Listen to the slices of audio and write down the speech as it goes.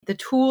The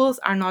tools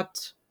are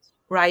not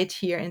right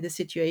here in this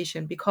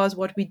situation, because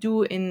what we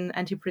do in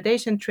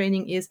anti-predation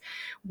training is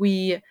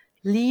we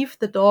leave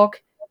the dog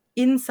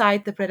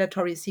inside the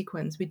predatory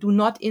sequence. We do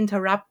not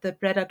interrupt the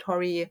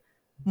predatory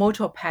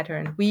motor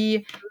pattern.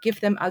 We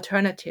give them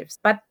alternatives,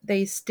 but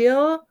they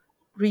still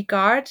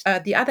regard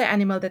the other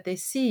animal that they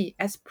see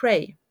as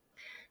prey.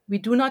 We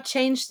do not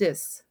change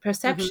this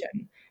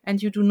perception.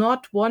 And you do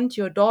not want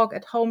your dog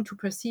at home to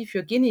perceive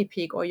your guinea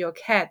pig or your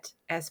cat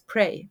as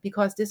prey,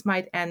 because this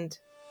might end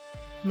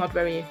not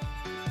very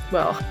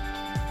well.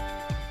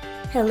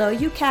 Hello,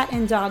 you cat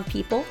and dog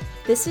people.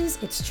 This is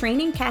It's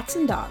Training Cats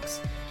and Dogs,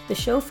 the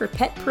show for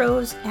pet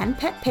pros and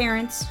pet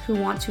parents who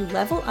want to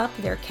level up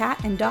their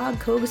cat and dog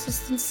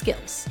coexistence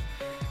skills.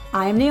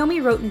 I am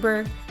Naomi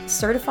Rotenberg, a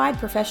certified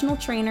professional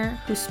trainer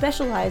who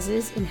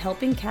specializes in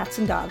helping cats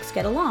and dogs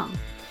get along.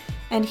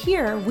 And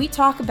here we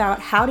talk about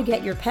how to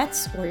get your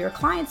pets or your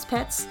clients'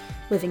 pets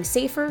living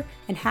safer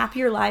and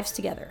happier lives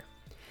together.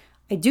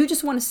 I do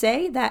just want to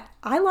say that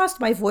I lost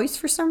my voice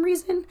for some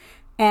reason,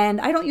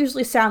 and I don't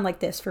usually sound like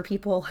this for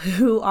people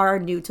who are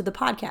new to the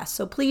podcast,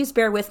 so please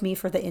bear with me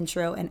for the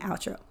intro and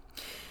outro.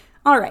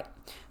 All right,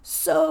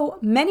 so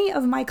many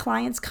of my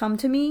clients come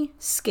to me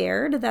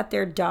scared that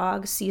their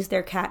dog sees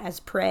their cat as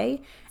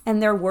prey,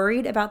 and they're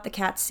worried about the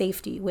cat's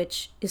safety,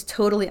 which is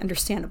totally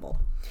understandable.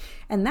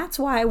 And that's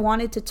why I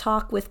wanted to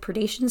talk with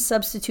predation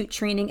substitute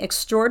training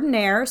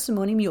extraordinaire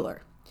Simone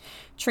Mueller.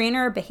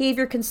 Trainer,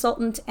 behavior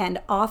consultant, and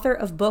author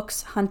of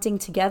books Hunting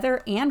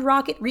Together and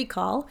Rocket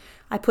Recall.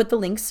 I put the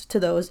links to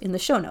those in the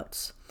show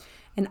notes.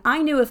 And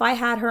I knew if I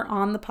had her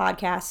on the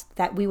podcast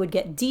that we would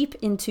get deep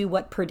into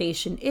what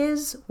predation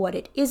is, what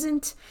it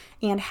isn't,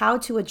 and how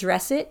to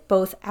address it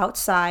both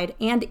outside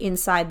and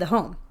inside the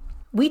home.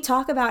 We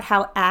talk about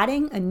how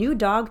adding a new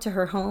dog to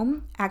her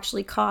home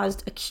actually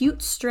caused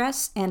acute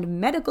stress and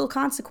medical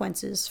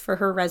consequences for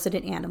her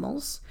resident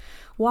animals,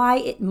 why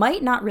it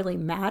might not really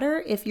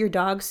matter if your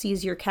dog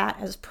sees your cat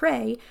as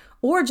prey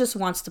or just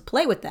wants to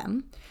play with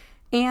them,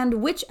 and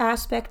which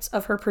aspects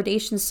of her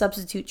predation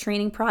substitute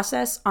training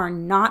process are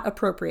not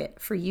appropriate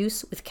for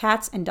use with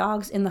cats and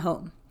dogs in the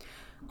home.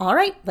 All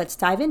right, let's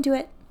dive into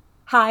it.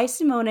 Hi,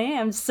 Simone.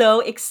 I'm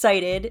so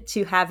excited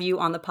to have you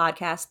on the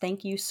podcast.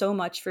 Thank you so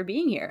much for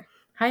being here.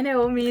 Hi,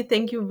 Naomi.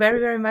 Thank you very,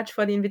 very much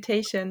for the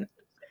invitation.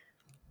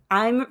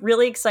 I'm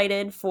really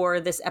excited for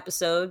this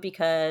episode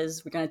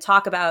because we're going to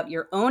talk about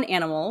your own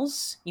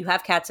animals. You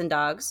have cats and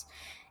dogs,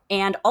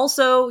 and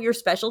also your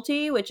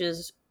specialty, which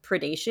is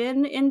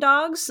predation in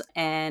dogs,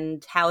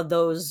 and how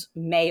those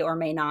may or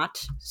may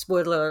not,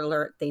 spoiler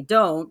alert, they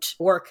don't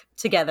work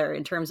together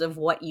in terms of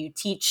what you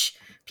teach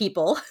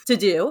people to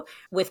do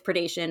with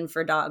predation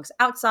for dogs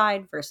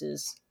outside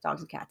versus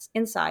dogs and cats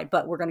inside.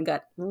 But we're going to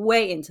get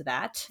way into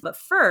that. But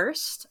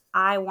first,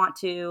 I want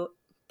to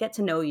get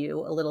to know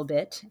you a little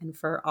bit and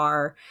for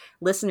our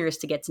listeners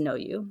to get to know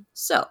you.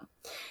 So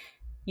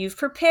you've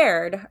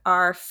prepared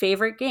our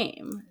favorite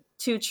game,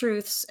 Two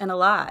Truths and a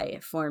Lie,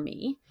 for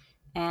me.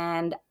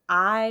 And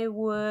I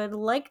would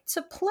like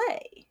to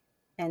play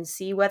and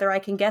see whether I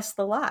can guess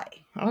the lie.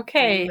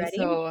 Okay, ready?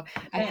 so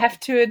I have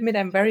to admit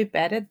I'm very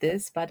bad at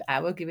this, but I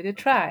will give it a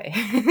try.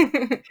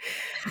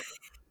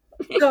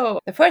 So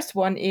the first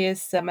one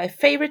is my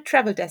favorite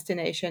travel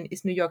destination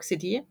is New York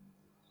City.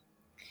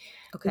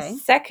 Okay. The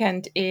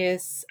second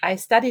is I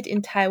studied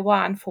in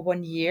Taiwan for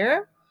 1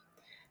 year.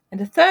 And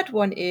the third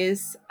one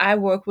is I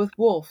work with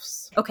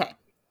wolves. Okay.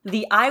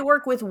 The I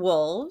work with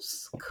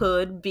wolves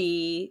could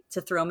be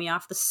to throw me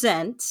off the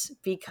scent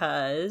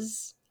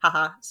because,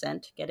 haha,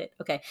 scent, get it?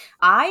 Okay.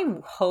 I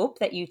hope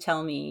that you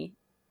tell me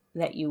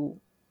that you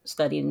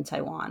studied in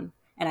Taiwan.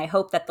 And I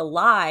hope that the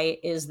lie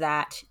is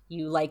that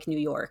you like New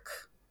York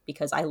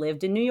because I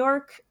lived in New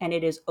York and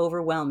it is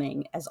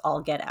overwhelming as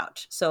all get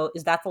out. So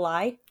is that the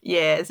lie?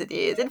 Yes, it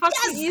is. It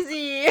was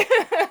easy.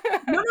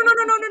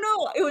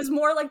 No. It was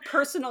more like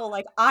personal,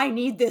 like I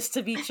need this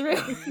to be true.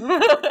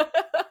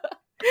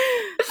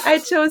 I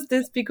chose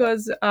this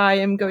because I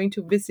am going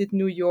to visit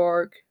New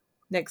York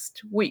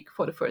next week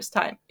for the first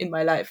time in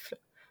my life.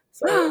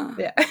 So,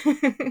 yeah.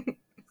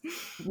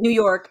 New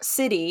York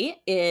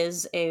City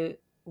is a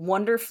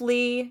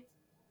wonderfully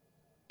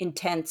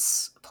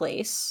intense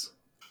place,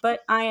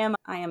 but I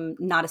am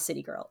not a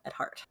city girl at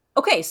heart.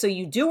 Okay, so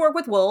you do work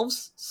with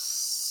wolves.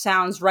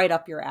 Sounds right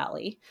up your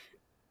alley.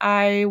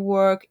 I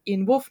work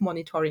in wolf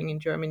monitoring in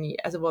Germany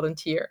as a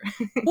volunteer.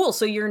 Cool.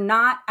 So you're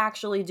not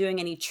actually doing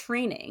any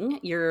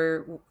training.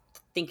 You're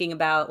thinking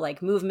about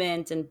like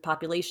movement and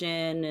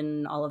population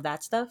and all of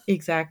that stuff?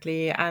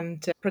 Exactly.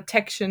 And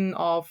protection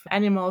of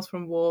animals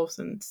from wolves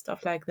and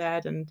stuff like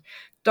that. And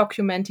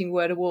documenting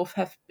where the wolf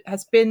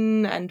has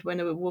been and when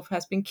a wolf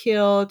has been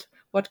killed,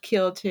 what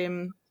killed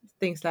him,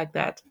 things like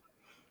that.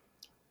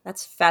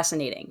 That's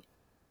fascinating.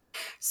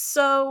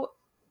 So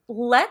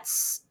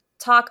let's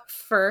talk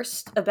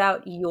first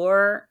about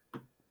your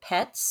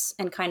pets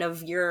and kind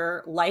of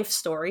your life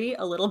story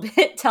a little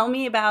bit. Tell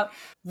me about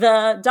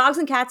the dogs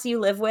and cats you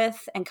live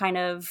with and kind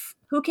of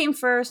who came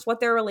first, what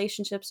their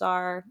relationships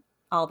are,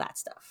 all that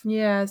stuff.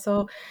 Yeah,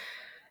 so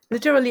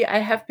Literally, I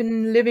have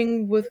been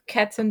living with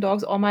cats and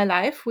dogs all my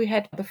life. We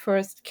had the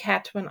first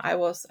cat when I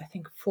was, I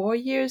think, 4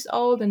 years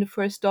old, and the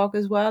first dog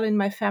as well in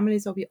my family.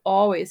 So we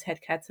always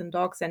had cats and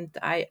dogs. And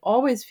I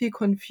always feel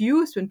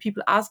confused when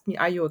people ask me,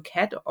 are you a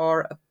cat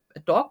or a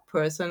dog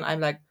person? I'm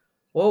like,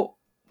 whoa,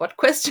 what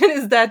question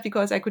is that?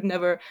 Because I could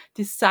never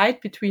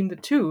decide between the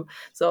two.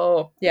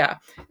 So yeah,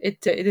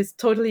 it is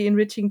totally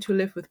enriching to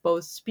live with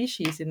both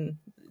species in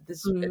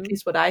this, at Mhm.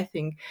 least what I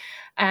think.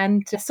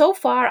 And so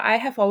far, I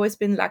have always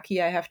been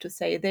lucky, I have to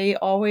say. They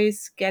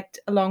always get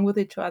along with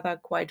each other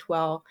quite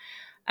well.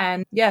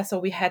 And yeah, so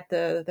we had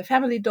the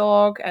family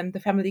dog and the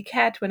family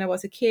cat when I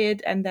was a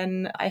kid. And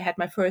then I had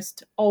my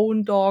first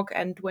own dog.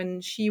 And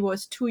when she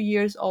was 2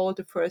 years old,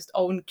 the first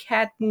own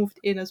cat moved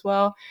in as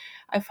well.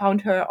 I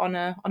found her on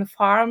a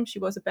farm. She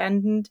was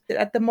abandoned.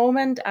 At the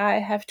moment, I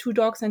have two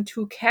dogs and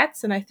two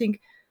cats. And I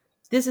think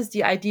this is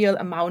the ideal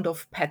amount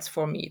of pets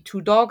for me.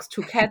 Two dogs,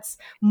 two cats.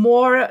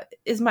 More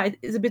is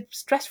a bit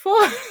stressful,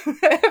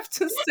 I have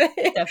to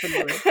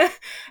Definitely. say.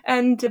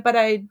 And but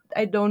I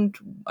don't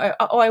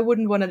I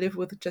wouldn't want to live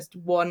with just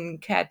one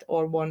cat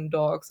or one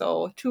dog.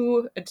 So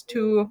two and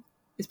two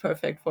is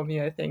perfect for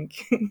me, I think.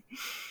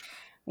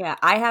 Yeah,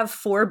 I have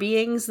 4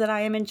 beings that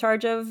I am in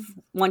charge of.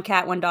 1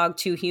 cat, 1 dog,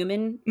 2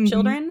 human Hmm.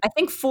 children. I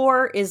think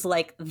 4 is,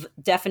 like,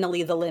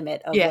 definitely the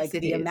limit of, Yes, like,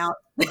 it the is. amount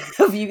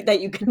of you that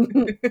you can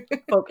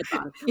focus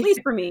on, at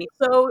least for me.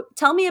 So,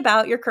 tell me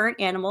about your current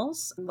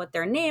animals, what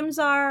their names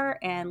are,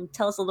 and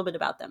tell us a little bit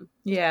about them.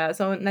 Yeah,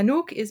 so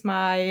Nanook is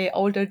my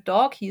older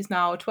dog. He's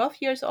now 12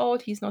 years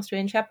old. He's an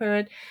Australian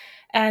Shepherd.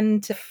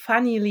 And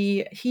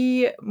funnily,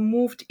 he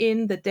moved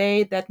in the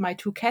day that my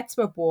two cats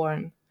were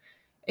born.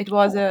 It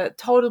was Oh. a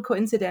total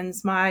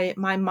coincidence. My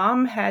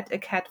mom had a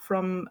cat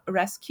from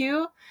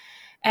rescue,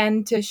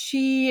 and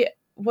she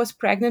was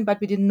pregnant, but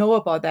we didn't know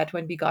about that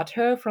when we got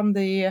her from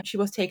the. She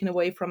was taken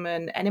away from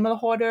an animal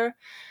hoarder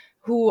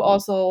who Mhm,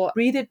 also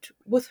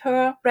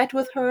bred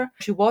with her.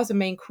 She was a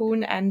Maine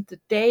Coon, and the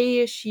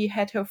day she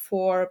had her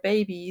four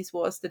babies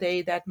was the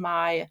day that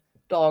my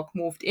dog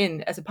moved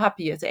in as a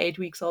puppy, as an 8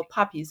 weeks old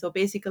puppy. So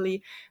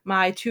basically,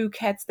 my two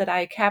cats that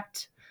I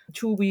kept,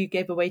 two we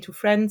gave away to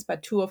friends,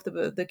 but two of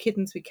the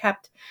kittens we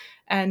kept.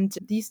 And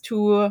these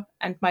two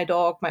and my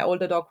dog, my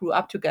older dog, grew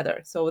up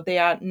together. So they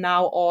are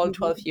now all mhm.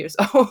 12 years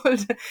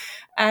old.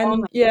 Oh And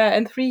my yeah,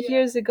 and 3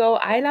 years ago,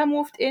 Isla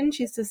moved in.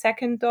 She's the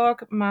second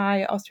dog,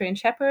 my Australian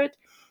Shepherd,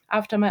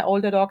 after my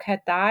older dog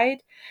had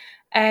died.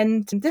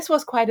 And this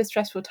was quite a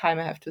stressful time,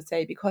 I have to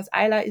say, because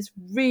Isla is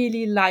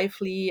really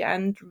lively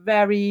and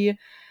very.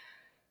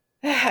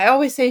 I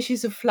always say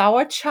she's a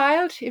flower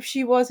child. If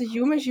she was a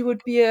human, she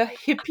would be a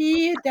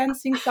hippie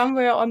dancing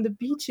somewhere on the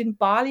beach in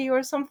Bali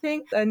or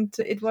something. And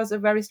it was a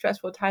very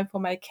stressful time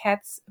for my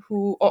cats,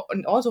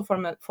 and also for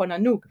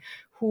Nanook,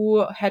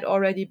 who had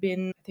already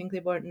been, I think they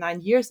were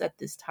 9 years at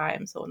this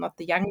time, so not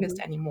the youngest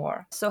Mhm.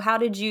 anymore. So how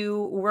did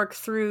you work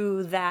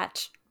through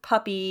that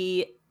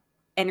puppy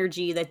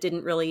energy that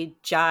didn't really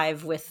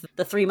jive with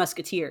the Three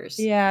Musketeers?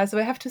 Yeah, so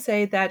I have to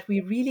say that we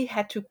really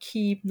had to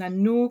keep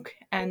Nanook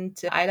and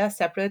Isla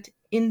separate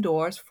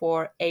indoors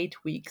for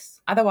 8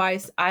 weeks.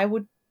 Otherwise, I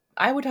would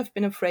have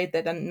been afraid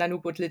that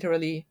Nanook would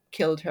literally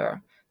killed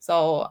her.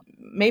 So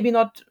maybe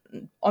not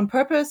on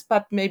purpose,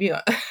 but maybe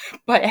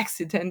by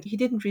accident. He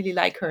didn't really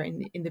like her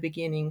in the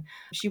beginning.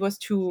 She was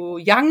too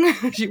young,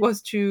 she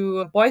was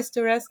too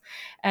boisterous,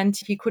 and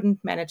he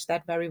couldn't manage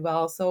that very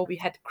well. So we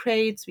had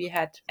crates, we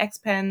had X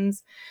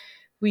pens,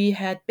 we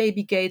had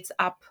baby gates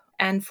up.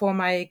 And for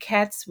my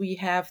cats, we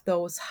have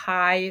those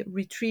high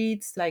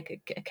retreats,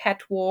 like a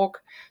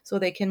catwalk, so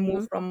they can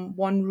move Mhm. from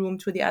one room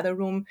to the other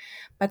room.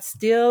 But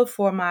still,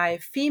 for my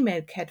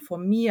female cat, for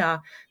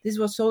Mia, this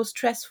was so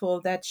stressful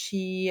that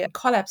she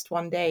collapsed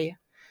one day,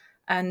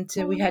 and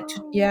Oh we had to,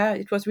 no. yeah,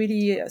 it was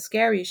really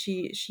scary.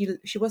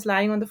 She was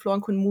lying on the floor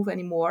and couldn't move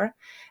anymore.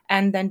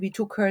 And then we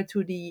took her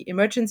to the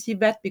emergency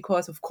vet,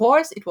 because of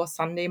course it was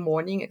Sunday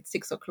morning at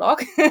 6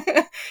 o'clock.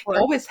 It Of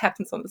always course.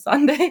 happens on a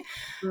Sunday.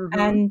 Mhm.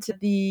 And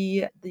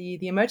the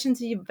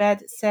emergency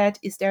vet said,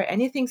 is there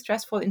anything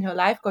stressful in her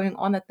life going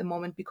on at the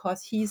moment?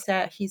 Because he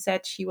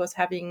said she was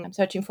having, I'm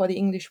searching for the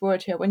English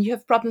word here, when you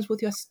have problems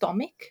with your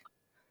stomach.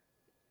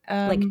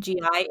 Like um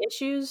GI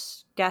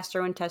issues,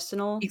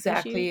 gastrointestinal issues?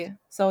 exactly,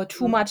 so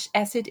too Mhm. much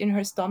acid in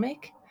her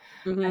stomach.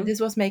 And Mhm. this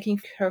was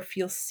making her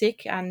feel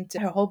sick, and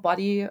her whole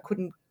body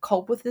couldn't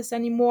cope with this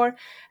anymore.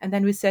 And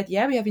then we said,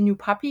 yeah, we have a new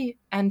puppy.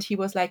 And he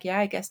was like, yeah,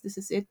 I guess this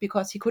is it,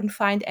 because he couldn't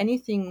find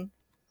anything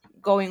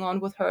going on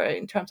with her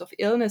in terms of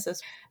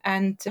illnesses.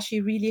 And she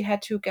really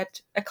had to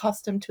get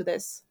accustomed to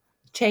this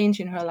change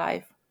in her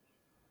life.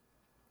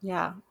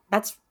 Yeah.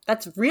 That's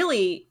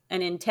really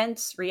an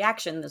intense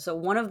reaction. So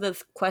one of the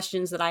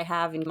questions that I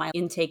have in my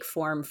intake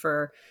form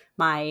for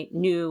my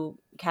new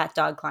cat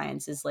dog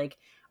clients is like,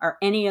 are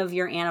any of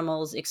your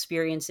animals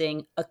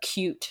experiencing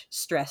acute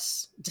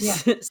stress? Yeah.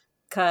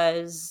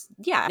 Because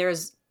yeah,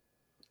 there's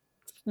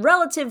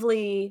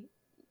relatively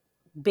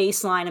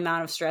baseline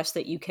amount of stress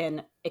that you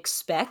can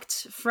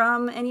expect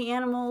from any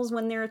animals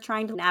when they're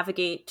trying to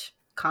navigate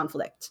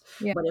conflict.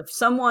 Yeah. But if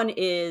someone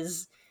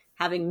is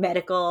having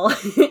medical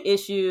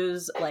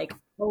issues like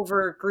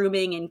over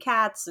grooming in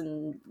cats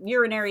and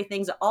urinary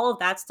things, all of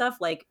that stuff,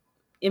 like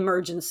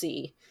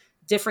emergency,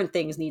 different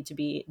things need to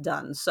be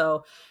done.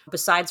 So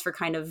besides for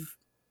kind of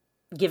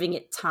giving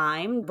it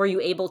time, were you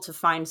able to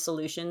find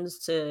solutions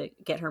to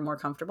get her more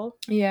comfortable?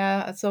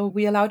 Yeah, so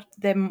we allowed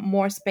them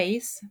more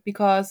space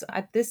because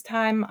at this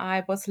time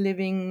I was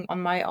living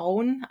on my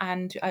own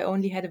and I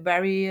only had a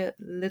very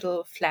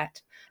little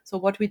flat. So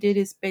what we did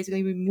is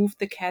basically we moved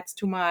the cats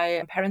to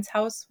my parents'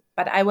 house,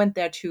 but I went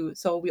there too.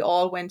 So we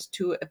all went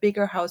to a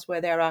bigger house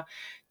where there are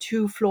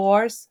 2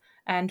 floors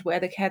and where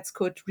the cats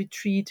could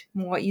retreat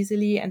more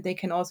easily and they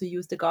can also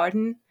use the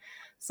garden.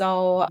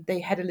 So they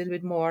had a little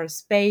bit more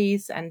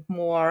space and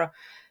more,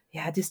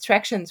 yeah,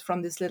 distractions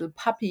from this little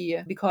puppy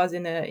because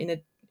in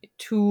a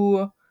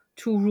two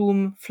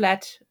room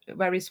flat,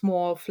 very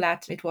small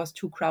flat, it was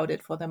too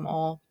crowded for them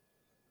all.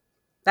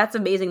 That's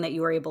amazing that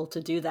you were able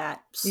to do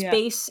that. Yeah.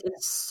 Space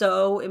is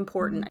so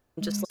important.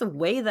 Mhm. Just the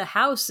way the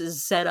house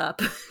is set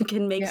up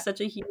can make Yeah,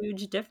 such a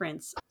huge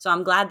difference. So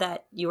I'm glad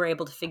that you were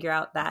able to figure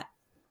out that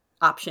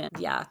option.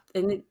 Yeah.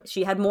 And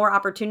she had more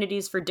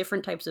opportunities for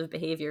different types of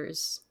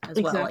behaviors as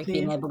well, like exactly.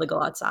 being able to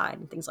go outside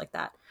and things like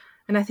that.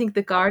 And I think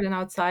the garden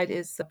outside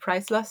is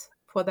priceless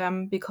for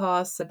them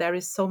because there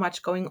is so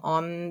much going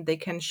on. They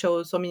can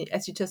show so many,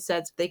 as you just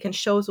said, they can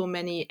show so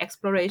many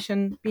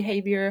exploration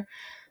behavior.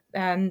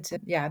 And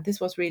yeah, this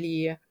was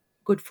really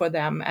good for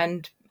them.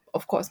 And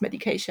of course,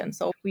 medication.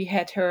 So we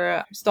had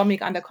her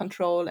stomach under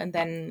control and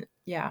then,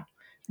 yeah,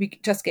 we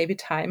just gave it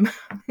time.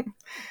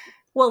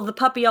 Well, the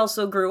puppy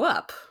also grew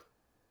up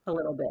a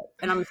little bit.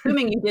 And I'm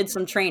assuming you did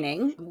some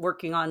training,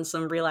 working on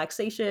some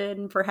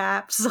relaxation,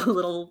 perhaps a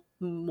little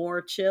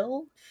more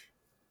chill.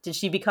 Did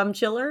she become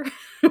chiller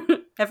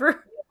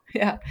ever?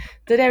 Yeah.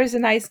 So there is a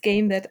nice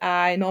game that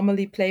I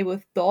normally play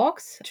with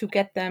dogs to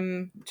get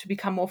them to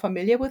become more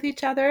familiar with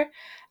each other.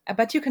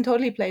 But you can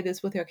totally play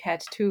this with your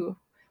cat too,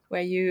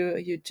 where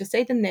you just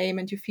say the name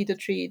and you feed a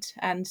treat,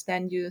 and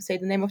then you say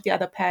the name of the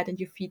other pet and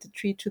you feed a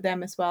treat to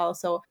them as well.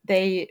 So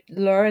they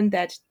learn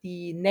that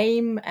the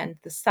name and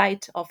the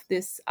sight of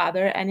this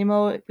other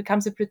animal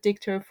becomes a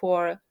predictor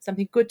for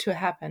something good to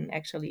happen,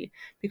 actually,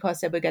 because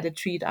they will get a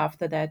treat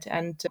after that.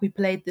 And we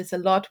played this a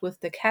lot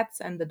with the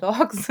cats and the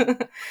dogs.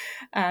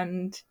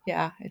 And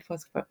yeah, it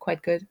was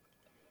quite good.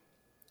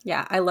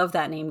 Yeah, I love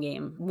that name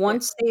game. Yeah.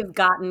 Once they've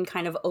gotten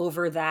kind of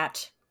over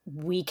that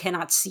we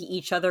cannot see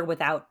each other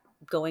without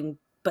going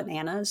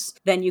bananas,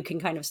 then you can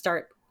kind of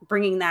start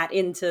bringing that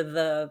into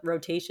the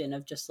rotation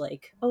of just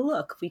like, oh,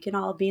 look, we can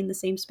all be in the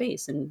same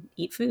space and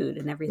eat food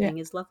and Yeah. everything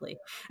is lovely.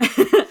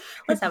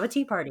 Let's have a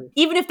tea party.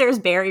 Even if there's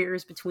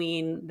barriers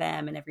between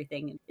them and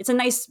everything, it's a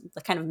nice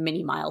kind of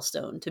mini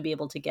milestone to be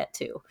able to get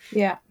to.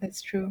 Yeah,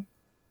 that's true.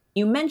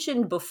 You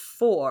mentioned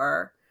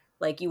before,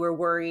 like you were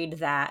worried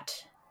that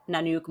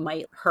Nanook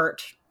might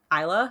hurt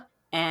Isla.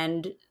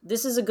 And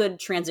this is a good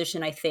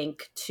transition, I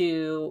think,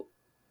 to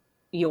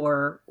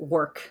your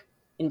work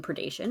in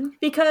predation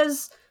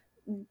because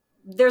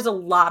there's a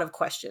lot of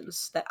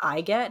questions that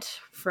I get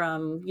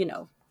from,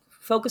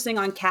 focusing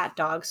on cat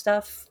dog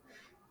stuff.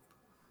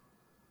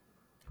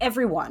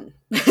 Everyone,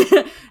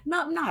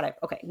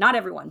 not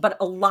everyone, but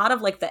a lot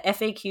of like the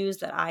FAQs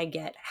that I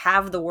get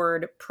have the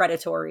word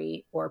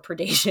predatory or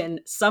predation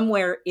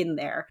somewhere in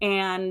there.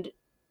 And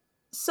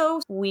so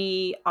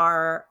we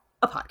are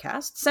a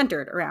podcast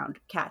centered around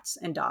cats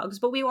and dogs,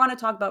 but we want to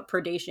talk about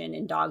predation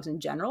in dogs in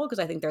general because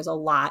I think there's a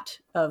lot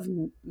of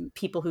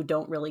people who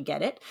don't really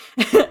get it.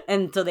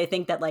 And so they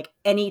think that like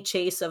any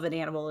chase of an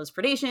animal is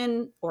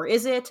predation, or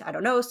is it? I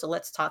don't know. So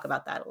let's talk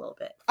about that a little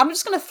bit. I'm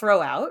just going to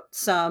throw out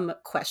some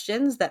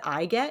questions that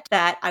I get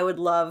that I would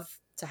love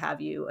to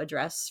have you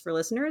address for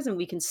listeners. And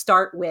we can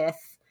start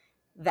with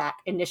that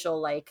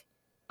initial, like,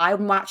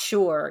 I'm not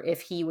sure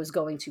if he was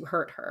going to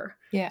hurt her.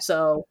 Yeah.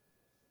 So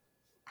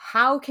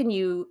how can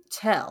you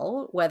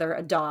tell whether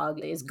a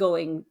dog is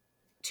going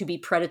to be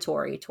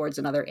predatory towards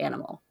another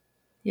animal?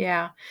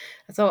 Yeah.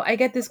 So I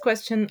get this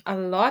question a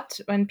lot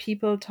when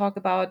people talk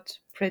about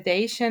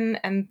predation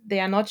and they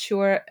are not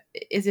sure,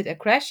 is it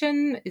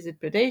aggression? Is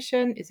it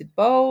predation? Is it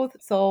both?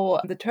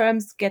 So the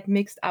terms get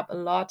mixed up a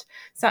lot.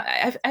 So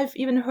I've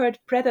even heard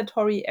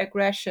predatory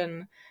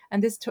aggression,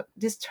 and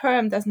this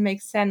term doesn't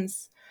make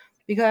sense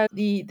because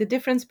the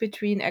difference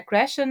between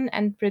aggression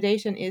and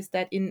predation is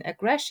that in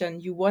aggression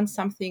you want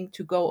something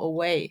to go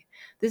away.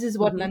 This is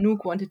what Mm-hmm.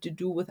 Nanook wanted to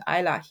do with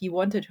Isla. He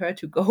wanted her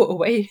to go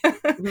away.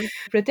 Mm-hmm.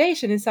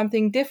 Predation is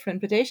something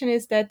different. Predation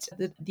is that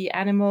the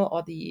animal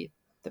or the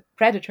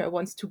predator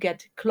wants to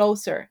get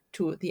closer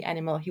to the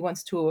animal. He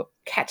wants to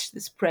catch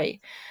this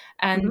prey.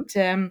 And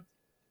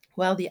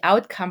well, the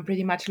outcome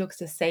pretty much looks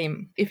the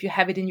same. If you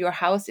have it in your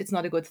house, it's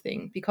not a good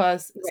thing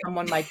because Right.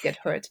 someone might get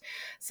hurt.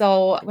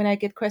 So when I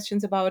get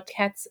questions about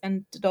cats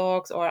and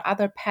dogs or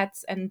other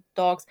pets and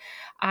dogs,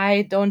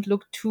 I don't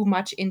look too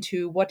much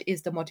into what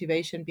is the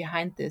motivation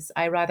behind this.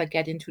 I rather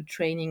get into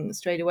training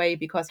straight away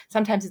because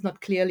sometimes it's not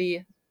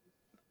clearly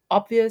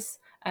obvious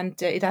and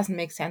it doesn't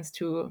make sense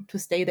to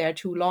stay there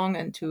too long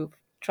and to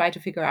try to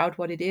figure out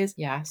what it is.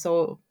 Yeah,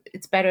 so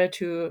it's better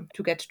to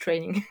get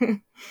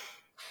training.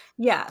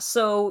 Yeah.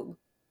 So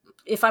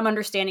if I'm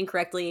understanding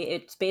correctly,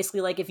 it's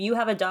basically like if you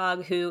have a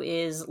dog who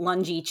is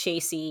lungy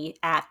chasey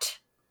at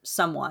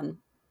someone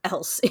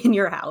else in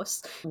your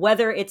house,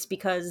 whether it's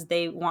because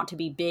they want to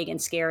be big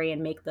and scary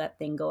and make that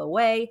thing go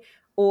away,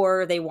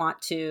 or they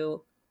want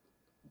to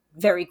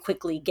very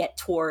quickly get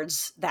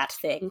towards that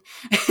thing,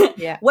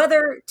 Yeah,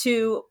 whether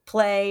to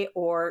play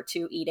or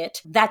to eat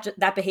it,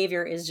 that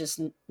behavior is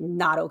just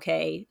not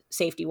okay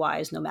safety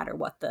wise, no matter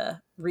what the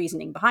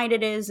reasoning behind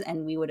it is,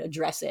 and we would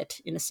address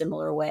it in a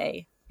similar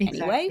way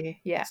anyway.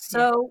 exactly. Yeah, yeah,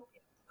 So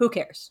who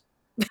cares?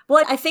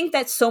 But I think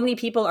that so many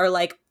people are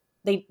like,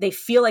 they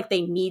feel like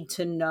they need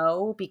to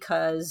know,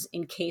 because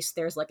in case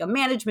there's like a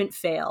management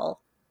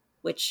fail,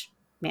 which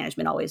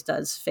management always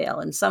does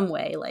fail in some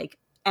way, like,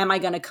 am I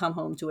going to come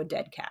home to a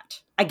dead cat?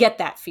 I get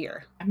that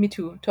fear. me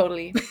too,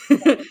 totally.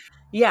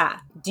 Yeah.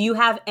 Do you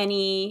have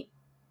any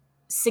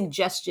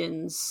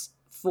suggestions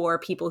for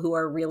people who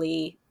are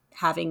really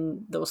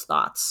having those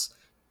thoughts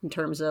in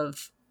terms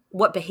of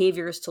what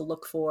behaviors to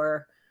look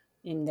for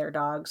in their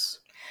dogs?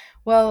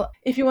 Well,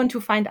 if you want to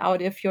find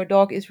out if your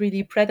dog is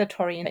really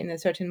predatory in a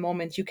certain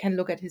moment, you can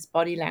look at his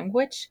body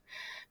language.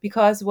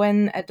 Because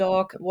when a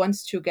dog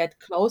wants to get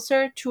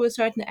closer to a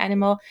certain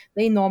animal,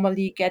 they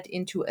normally get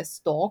into a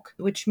stalk,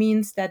 which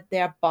means that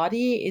their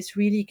body is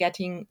really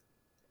getting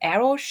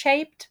arrow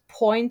shaped,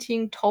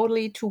 pointing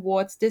totally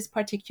towards this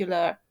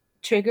particular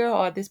trigger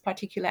or this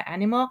particular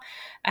animal,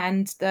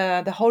 and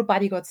the whole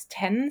body gets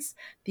tense.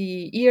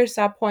 The ears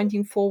are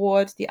pointing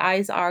forward, the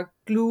eyes are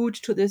glued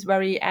to this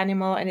very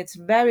animal, and it's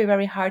very,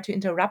 very hard to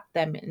interrupt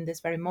them in this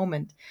very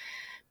moment.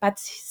 But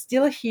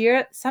still,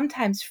 here,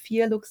 sometimes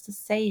fear looks the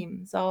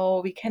same. So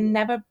we can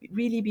never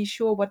really be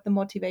sure what the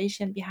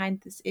motivation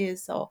behind this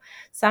is. So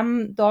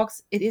some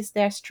dogs, it is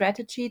their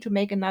strategy to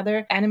make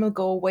another animal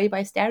go away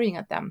by staring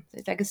at them.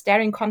 It's like a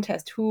staring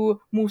contest, who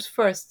moves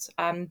first.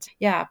 And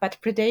yeah, but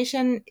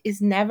predation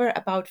is never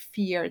about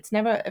fear. It's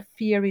never a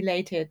fear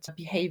related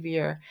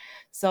behavior.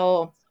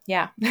 So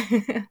yeah,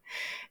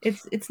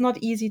 it's not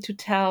easy to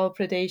tell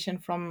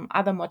predation from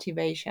other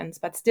motivations,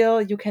 but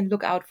still you can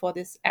look out for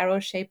this arrow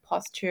shaped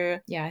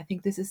posture. Yeah, I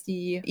think this is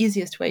the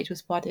easiest way to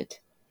spot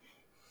it.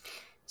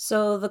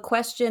 So the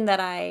question that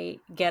I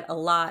get a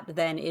lot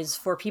then is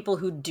for people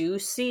who do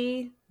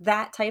see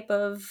that type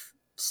of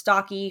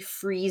stocky,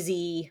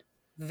 freezy,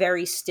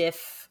 very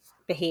stiff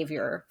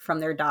behavior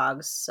from their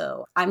dogs.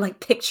 So I'm like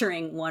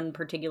picturing one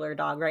particular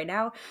dog right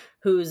now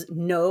whose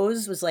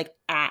nose was like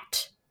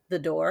at the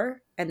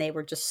door and they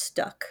were just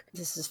stuck.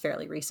 This is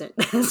fairly recent.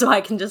 So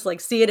I can just like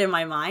see it in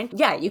my mind.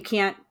 Yeah, you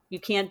can't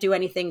do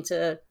anything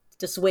to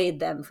dissuade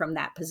them from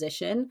that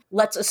position.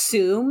 Let's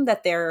assume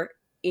that they're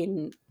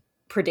in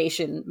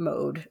predation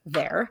mode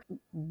there.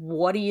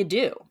 What do you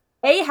do?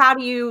 A, how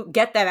do you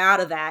get them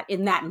out of that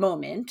in that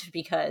moment?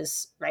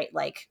 Because, right,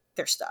 like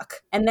they're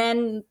stuck. And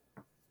then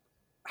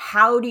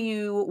how do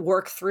you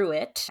work through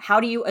it? How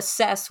do you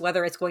assess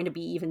whether it's going to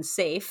be even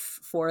safe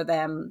for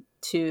them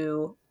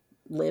to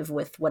live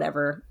with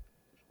whatever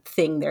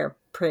thing they're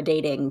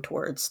predating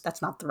towards?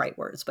 That's not the right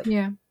words, but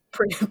Yeah.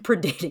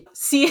 predating,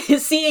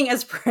 seeing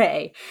as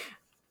prey.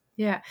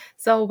 Yeah.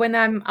 So when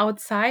I'm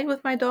outside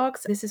with my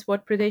dogs, this is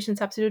what predation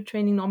substitute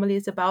training normally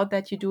is about,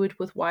 that you do it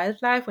with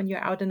wildlife when you're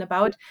out and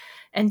about,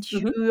 and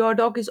Mhm. your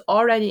dog is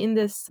already in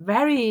this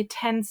very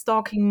tense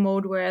stalking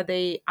mode where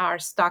they are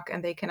stuck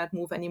and they cannot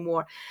move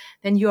anymore.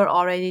 Then you're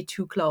already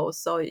too close.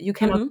 So you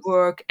cannot Mhm.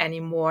 work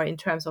anymore in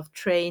terms of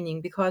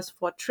training, because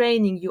for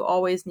training, you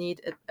always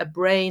need a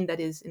brain that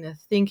is in a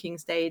thinking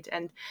state.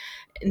 And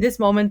in this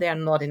moment, they are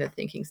not in a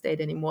thinking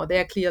state anymore. They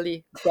are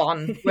clearly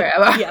gone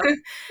wherever. Yeah.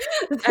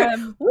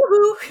 um,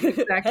 Woohoo.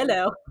 Exactly.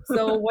 Hello.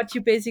 So what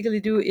you basically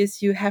do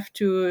is you have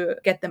to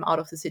get them out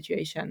of the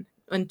situation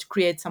and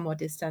create some more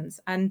distance.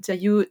 And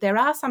there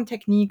are some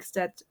techniques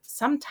that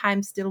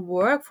sometimes still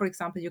work. For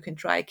example, you can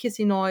try a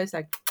kissy noise,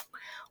 like,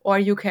 or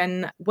you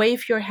can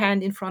wave your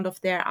hand in front of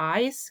their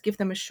eyes, give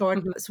them a short,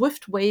 Mhm.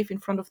 swift wave in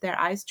front of their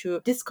eyes to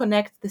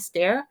disconnect the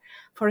stare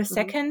for a Mhm.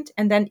 second,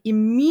 and then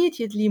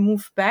immediately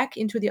move back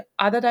into the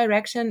other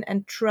direction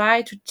and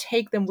try to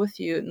take them with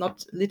you,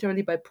 not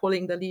literally by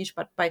pulling the leash,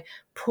 but by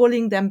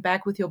pulling them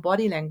back with your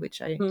body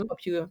language. I Mhm.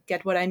 hope you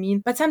get what I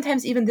mean. But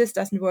sometimes even this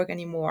doesn't work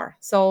anymore.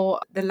 So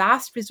the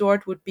last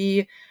resort would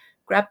be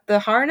grab the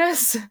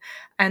harness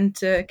and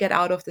get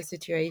out of the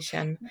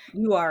situation.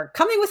 You are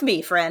coming with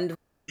me, friend.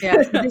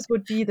 Yeah, so this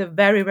would be the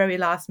very, very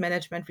last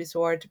management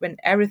resort when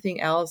everything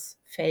else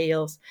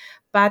fails.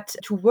 But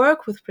to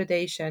work with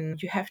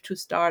predation, you have to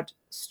start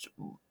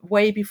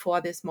way before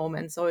this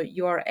moment. So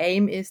your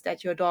aim is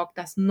that your dog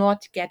does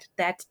not get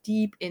that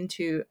deep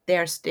into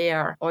their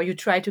stare, or you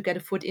try to get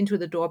a foot into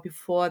the door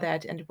before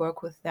that and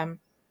work with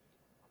them.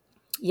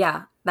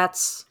 Yeah,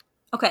 that's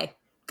okay.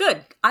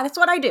 Good. That's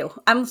what I do.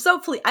 I'm so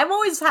pleased. I'm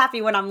always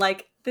happy when I'm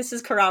like, this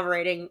is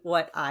corroborating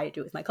what I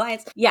do with my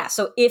clients. Yeah.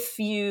 So if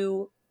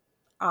you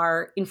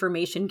are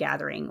information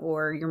gathering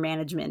or your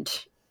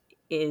management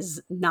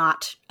is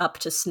not up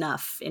to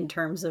snuff in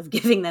terms of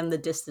giving them the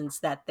distance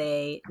that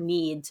they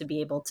need to be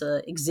able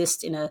to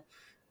exist in a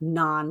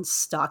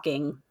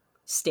non-stalking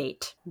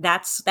state.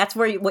 That's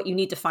where what you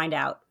need to find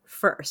out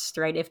first,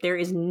 right? If there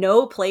is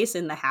no place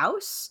in the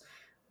house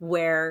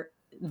where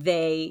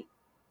they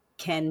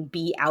can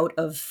be out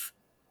of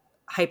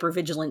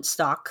hypervigilant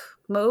stalk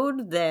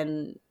mode,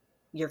 then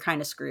you're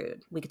kind of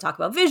screwed. We could talk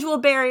about visual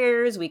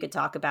barriers. We could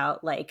talk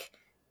about like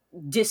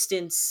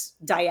distance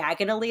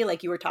diagonally,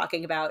 like you were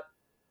talking about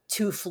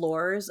 2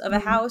 floors of a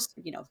house.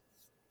 You know,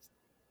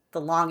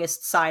 the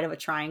longest side of a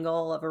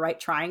triangle, of a right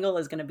triangle,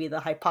 is going to be the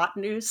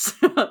hypotenuse.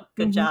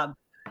 Good job,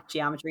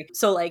 geometry.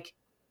 So like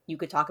you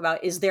could talk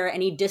about, is there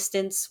any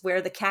distance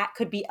where the cat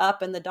could be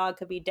up and the dog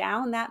could be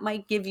down? That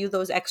might give you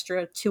those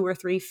extra 2 or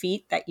 3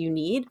 feet that you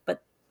need.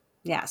 But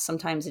yeah,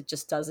 sometimes it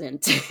just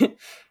doesn't.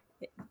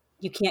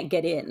 You can't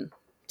get in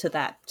to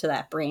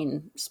that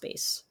brain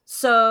space.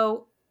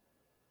 So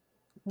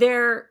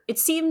it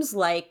seems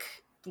like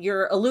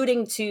you're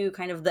alluding to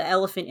kind of the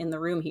elephant in the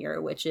room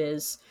here, which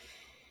is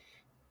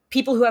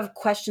people who have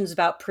questions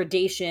about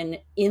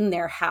predation in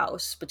their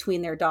house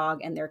between their dog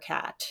and their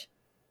cat.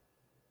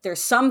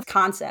 There's some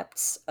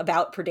concepts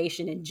about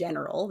predation in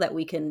general that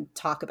we can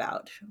talk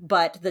about,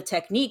 but the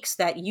techniques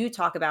that you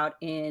talk about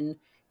in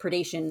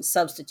predation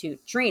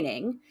substitute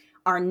training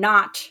are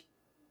not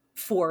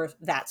for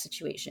that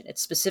situation.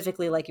 It's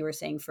specifically, like you were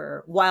saying,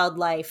 for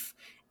wildlife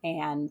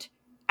and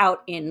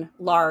out in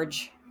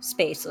large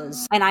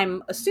spaces. And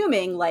I'm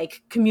assuming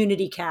like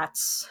community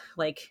cats,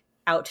 like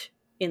out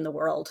in the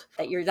world,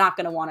 that you're not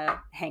going to want to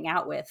hang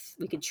out with.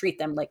 We could treat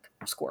them like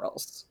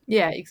squirrels.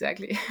 Yeah,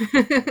 exactly.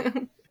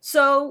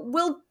 So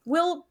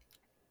we'll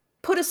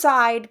put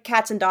aside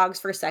cats and dogs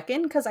for a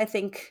second, because I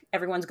think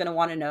everyone's going to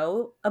want to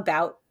know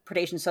about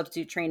predation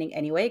substitute training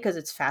anyway, because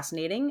it's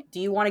fascinating. Do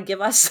you want to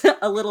give us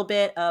a little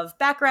bit of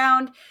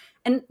background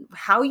and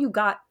how you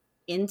got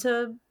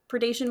into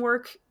predation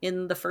work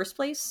in the first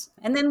place?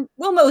 And then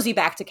we'll mosey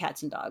back to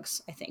cats and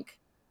dogs, I think.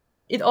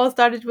 It all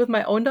started with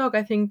my own dog.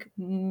 I think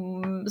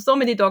so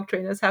many dog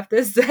trainers have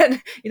this.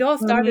 It all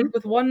started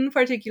with one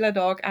particular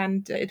dog,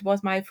 and it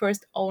was my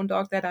first own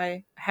dog that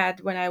I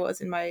had when I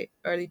was in my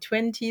early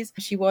 20s.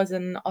 She was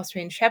an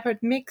Australian Shepherd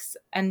mix,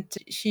 and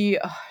she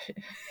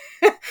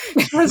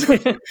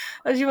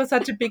she was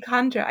such a big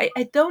hunter.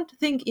 I don't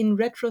think in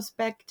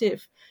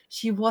retrospective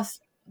she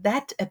was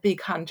that a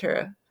big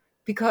hunter,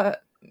 because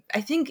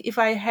I think if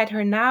I had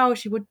her now,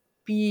 she would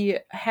be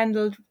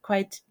handled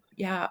quite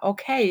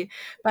okay.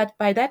 But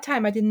by that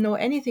time, I didn't know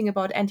anything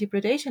about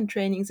anti-predation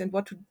trainings and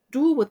what to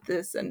do with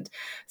this. And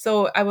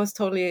so I was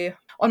totally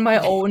on my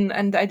own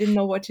and I didn't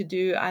know what to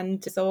do.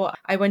 And so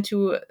I went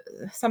to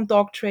some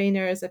dog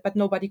trainers, but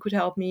nobody could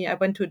help me. I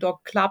went to a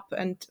dog club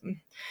and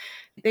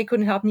they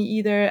couldn't help me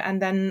either. And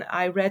then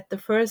I read the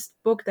first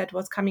book that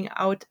was coming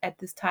out at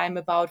this time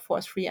about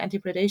force-free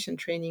anti-predation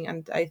training.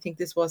 And I think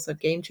this was a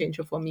game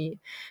changer for me,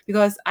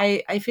 because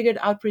I figured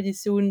out pretty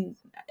soon,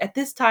 at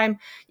this time,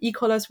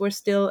 e-collars were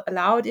still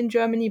allowed in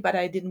Germany, but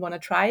I didn't want to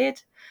try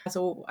it.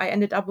 So I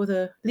ended up with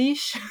a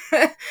leash.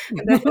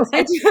 And that was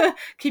it.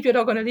 Keep your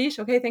dog on a leash.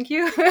 Okay, thank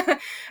you.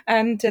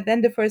 And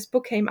then the first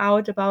book came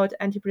out about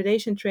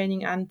anti-predation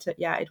training. And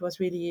it was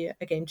really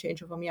a game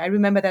changer for me. I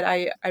remember that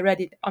I read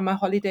it on my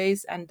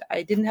holidays and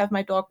I didn't have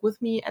my dog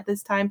with me at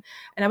this time.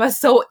 And I was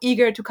so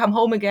eager to come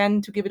home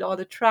again to give it all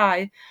a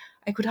try.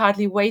 I could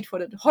hardly wait for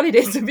the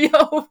holidays to be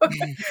over.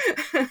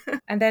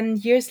 And then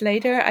years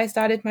later, I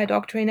started my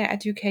dog trainer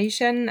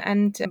education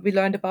and we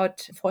learned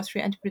about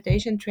force-free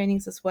anti-predation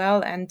trainings as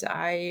well. And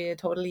I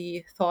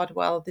totally thought,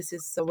 well, this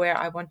is where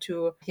I want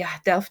to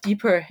delve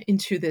deeper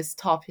into this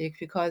topic,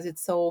 because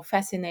it's so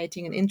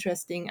fascinating and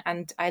interesting.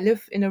 And I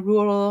live in a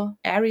rural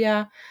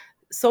area.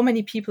 So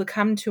many people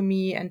come to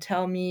me and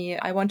tell me,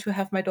 I want to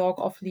have my dog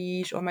off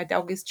leash, or my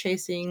dog is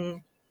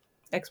chasing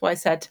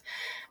XYZ.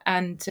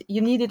 And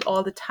you need it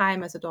all the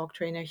time as a dog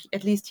trainer,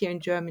 at least here in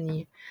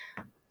Germany.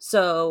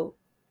 So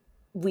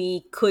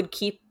we could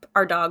keep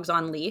our dogs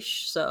on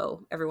leash.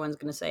 So everyone's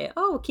going to say,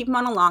 oh, keep them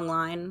on a long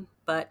line.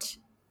 But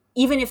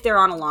even if they're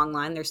on a long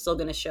line, they're still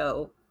going to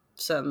show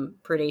some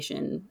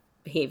predation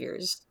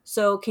behaviors.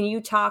 So can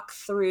you talk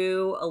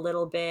through a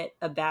little bit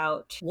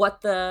about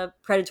what the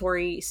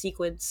predatory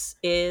sequence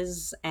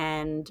is,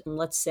 and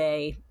let's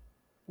say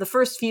the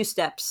first few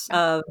steps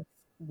of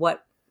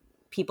what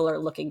people are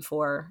looking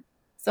for?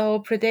 So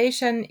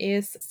predation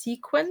is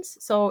sequence.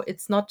 So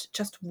it's not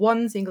just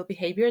one single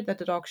behavior that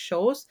the dog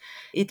shows.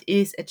 It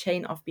is a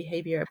chain of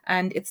behavior.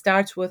 And it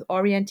starts with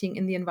orienting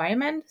in the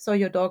environment. So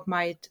your dog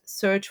might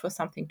search for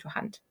something to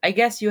hunt. I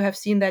guess you have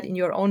seen that in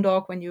your own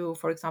dog when you,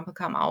 for example,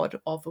 come out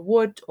of a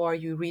wood or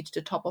you reach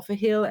the top of a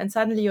hill and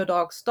suddenly your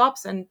dog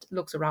stops and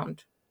looks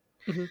around.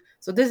 Mm-hmm.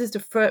 So this is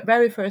the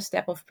very first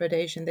step of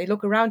predation. They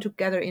look around to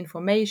gather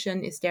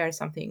information. Is there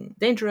something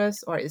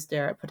dangerous, or is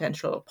there a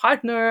potential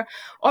partner,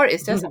 or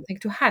is there something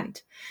to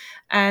hunt?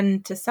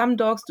 And some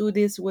dogs do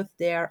this with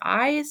their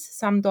eyes.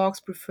 Some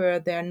dogs prefer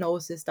their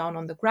noses down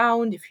on the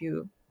ground. If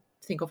you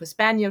think of a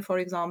spaniel, for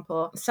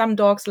example. Some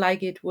dogs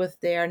like it with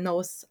their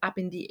nose up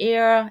in the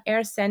air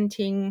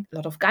scenting. A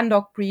lot of gun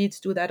dog breeds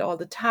do that all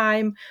the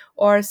time.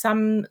 Or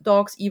some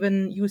dogs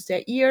even use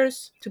their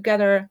ears to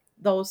gather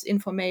those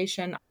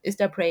information. Is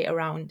there prey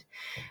around?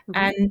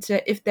 And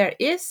if there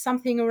is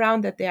something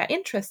around that they are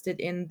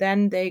interested in,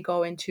 then they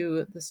go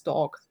into the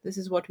stalk. This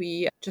is what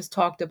we just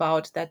talked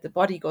about, that the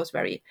body goes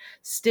very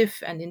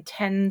stiff and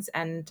intense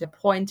and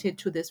pointed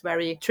to this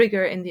very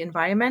trigger in the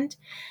environment.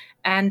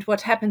 And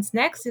what happens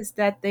next is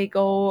that they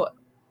go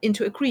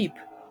into a creep.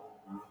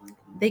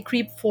 They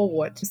creep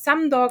forward.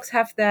 Some dogs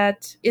have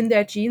that in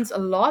their genes a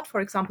lot.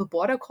 For example,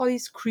 border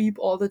collies creep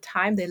all the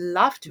time. They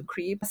love to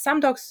creep. Some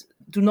dogs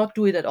do not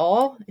do it at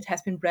all. It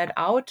has been bred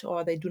out,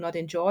 or they do not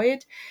enjoy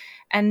it.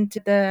 And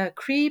the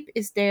creep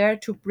is there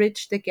to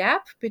bridge the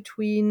gap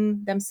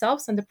between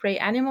themselves and the prey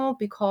animal,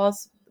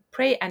 because the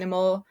prey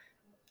animal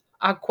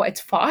are quite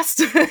fast.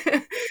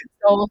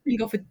 So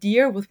think of a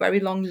deer with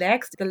very long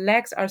legs. The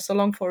legs are so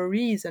long for a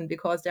reason,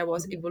 because there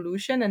was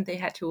evolution and they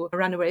had to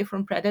run away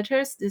from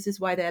predators. This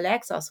is why their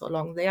legs are so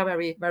long. They are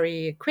very,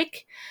 very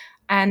quick.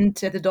 And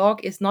the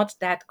dog is not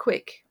that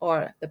quick,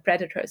 or the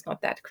predator is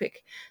not that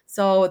quick.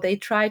 So they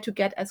try to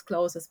get as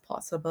close as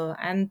possible.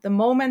 And the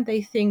moment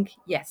they think,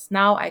 yes,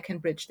 now I can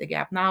bridge the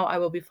gap, now I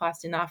will be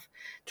fast enough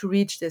to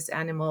reach this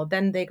animal,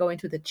 then they go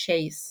into the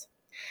chase.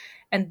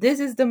 And this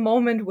is the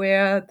moment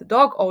where the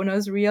dog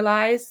owners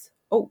realize,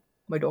 oh,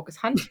 my dog is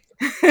hunting.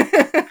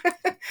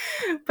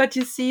 But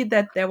you see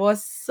that there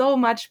was so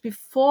much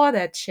before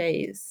that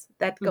chase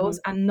that goes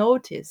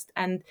unnoticed.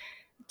 And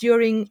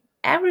during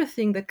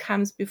everything that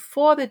comes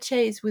before the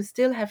chase, we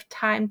still have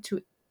time to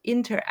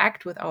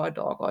interact with our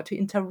dog, or to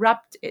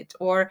interrupt it,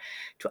 or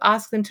to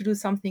ask them to do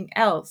something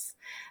else.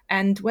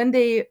 And when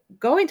they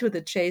go into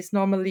the chase,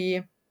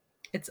 normally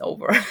it's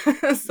over.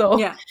 So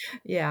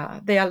yeah,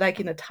 they are like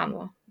in a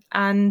tunnel.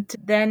 And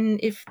then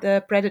if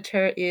the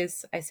predator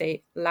is, I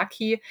say,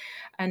 lucky,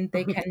 and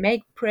they can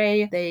make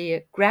prey,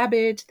 they grab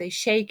it, they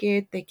shake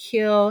it, they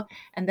kill,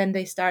 and then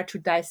they start to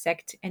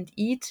dissect and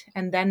eat.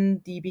 And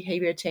then the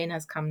behavior chain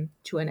has come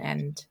to an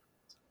end.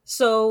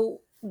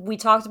 So we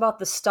talked about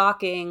the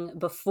stalking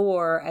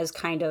before as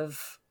kind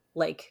of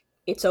like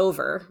it's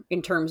over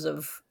in terms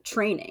of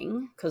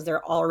training, because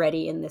they're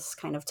already in this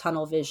kind of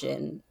tunnel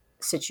vision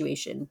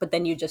situation. But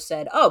then you just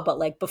said, oh, but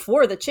like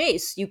before the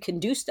chase, you can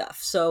do stuff.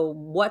 So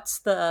what's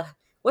the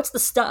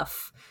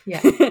stuff?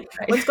 Yeah.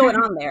 What's going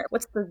on there?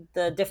 What's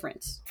the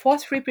difference?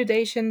 Force-free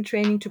predation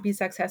training to be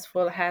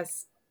successful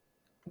has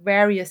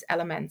various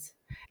elements.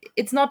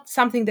 It's not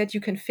something that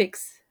you can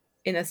fix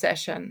in a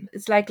session.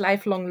 It's like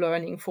lifelong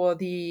learning for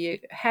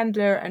the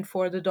handler and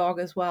for the dog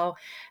as well.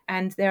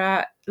 And there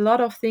are a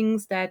lot of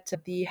things that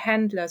the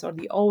handlers or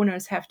the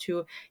owners have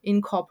to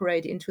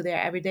incorporate into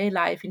their everyday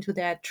life, into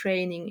their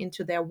training,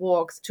 into their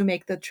walks, to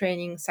make the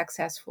training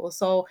successful.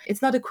 So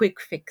it's not a quick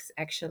fix,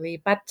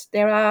 actually. But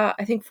there are,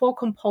 I think, 4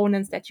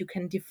 components that you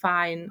can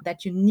define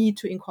that you need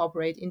to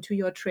incorporate into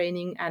your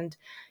training. And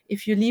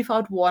if you leave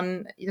out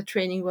one, the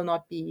training will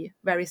not be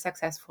very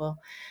successful.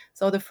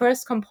 So the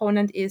first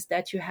component is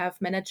that you have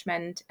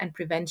management and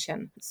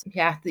prevention.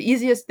 Yeah, the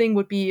easiest thing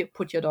would be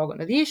put your dog on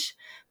a leash,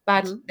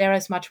 but there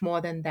is much more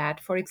than that.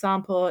 For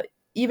example,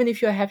 even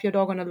if you have your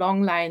dog on a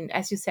long line,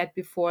 as you said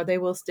before, they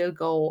will still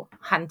go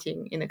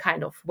hunting in a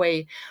kind of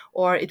way,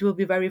 or it will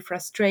be very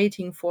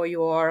frustrating for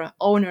your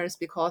owners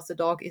because the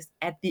dog is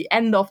at the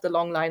end of the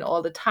long line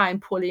all the time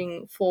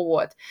pulling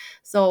forward.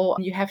 So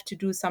you have to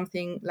do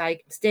something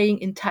like staying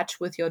in touch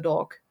with your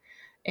dog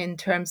in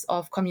terms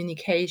of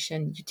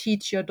communication. You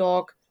teach your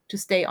dog to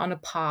stay on a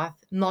path,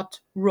 not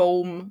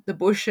roam the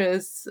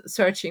bushes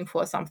searching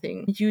for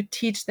something. You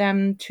teach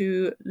them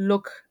to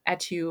look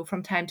at you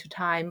from time to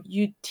time.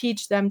 You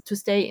teach them to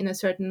stay in a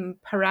certain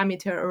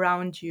parameter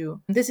around you.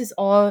 This is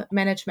all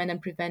management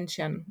and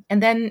prevention.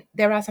 And then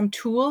there are some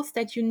tools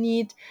that you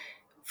need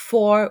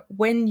for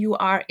when you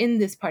are in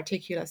this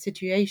particular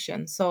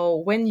situation. So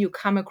when you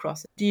come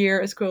across a deer,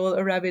 a squirrel,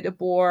 a rabbit, a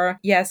boar,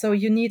 so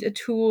you need a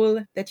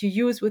tool that you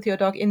use with your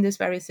dog in this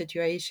very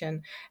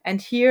situation.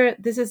 And here,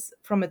 this is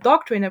from a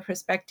dog trainer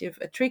perspective,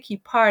 a tricky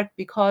part,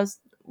 because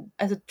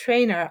as a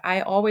trainer,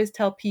 I always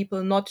tell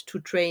people not to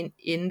train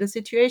in the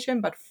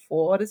situation, but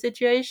for the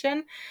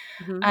situation.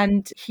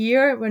 And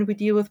here, when we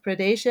deal with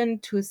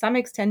predation, to some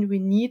extent, we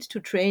need to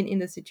train in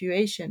the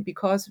situation,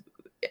 because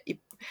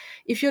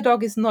if your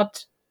dog is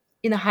not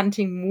in a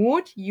hunting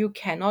mood, you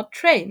cannot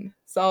train.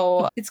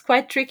 So it's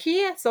quite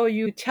tricky. So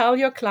you tell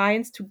your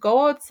clients to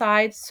go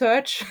outside,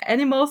 search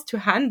animals to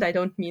hunt. I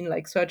don't mean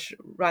like search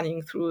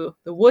running through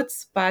the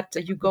woods, but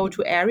you go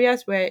to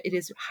areas where it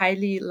is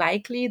highly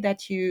likely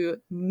that you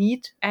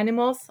meet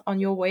animals on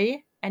your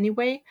way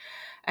anyway.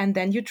 And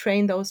then you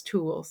train those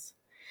tools.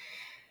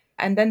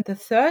 And then the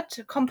third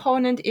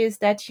component is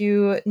that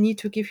you need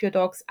to give your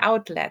dogs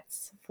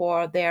outlets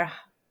for their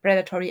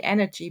predatory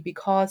energy,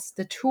 because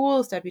the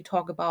tools that we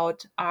talk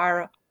about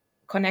are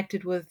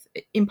connected with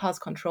impulse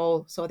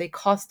control. So they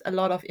cost a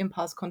lot of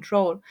impulse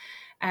control.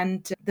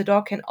 And the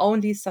dog can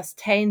only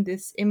sustain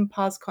this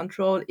impulse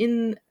control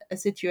in a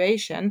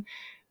situation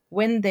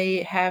when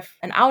they have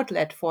an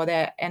outlet for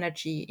their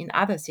energy in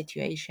other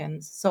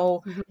situations.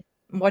 So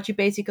what you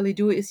basically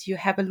do is you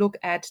have a look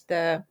at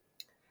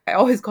I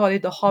always call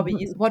it the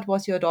hobbies. What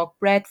was your dog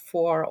bred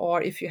for?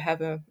 Or if you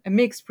have a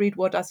mixed breed,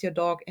 what does your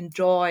dog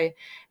enjoy?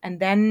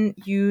 And then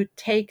you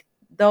take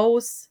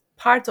those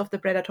parts of the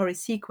predatory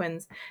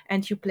sequence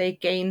and you play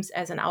games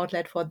as an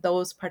outlet for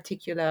those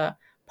particular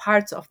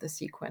parts of the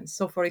sequence.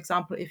 So, for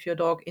example, if your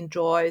dog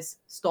enjoys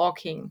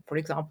stalking, for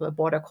example, a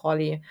border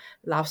collie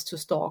loves to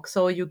stalk,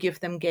 so you give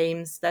them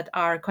games that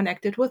are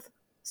connected with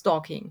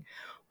stalking.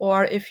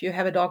 Or if you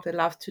have a dog that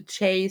loves to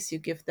chase, you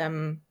give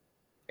them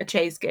a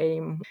chase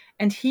game.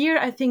 And here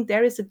I think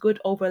there is a good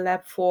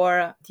overlap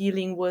for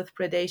dealing with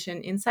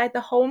predation inside the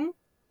home,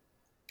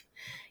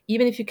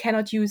 even if you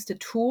cannot use the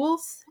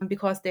tools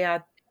because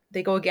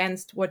they go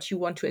against what you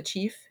want to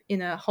achieve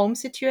in a home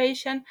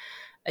situation.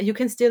 You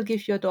can still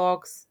give your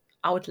dogs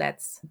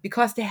outlets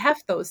because they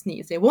have those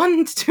needs. They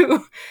want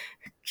to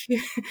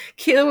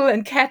kill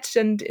and catch,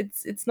 and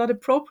it's not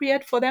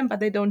appropriate for them, but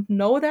they don't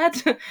know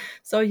that.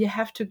 So you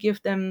have to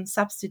give them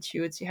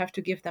substitutes. You have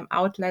to give them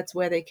outlets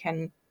where they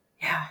can,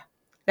 yeah,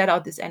 let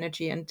out this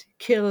energy and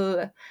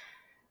kill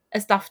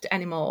a stuffed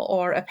animal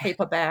or a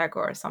paper bag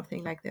or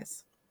something like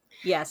this.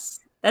 Yes,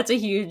 that's a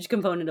huge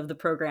component of the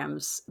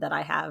programs that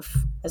I have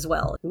as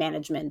well.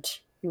 Management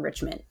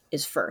enrichment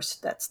is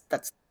first. That's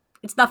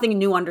it's nothing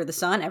new under the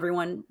sun.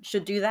 Everyone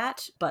should do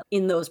that, but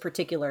in those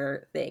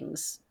particular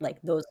things, like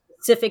those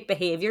specific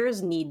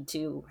behaviors need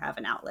to have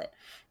an outlet.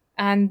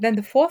 And then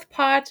the fourth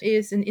part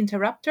is an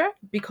interrupter,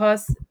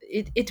 because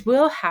it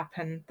will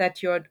happen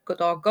that your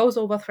dog goes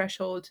over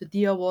threshold, the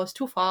deer was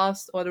too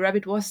fast or the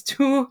rabbit was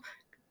too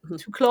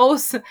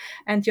close,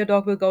 and your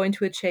dog will go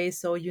into a chase.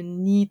 So you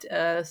need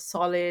a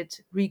solid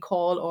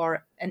recall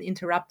or an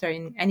interrupter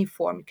in any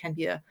form. It can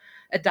be a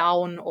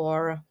down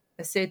or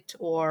a sit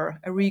or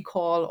a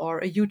recall or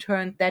a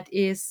U-turn that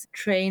is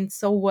trained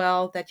so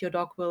well that your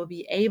dog will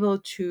be able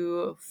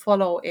to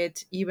follow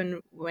it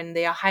even when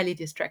they are highly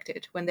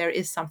distracted, when there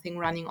is something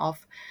running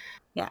off.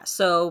 Yeah.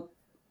 So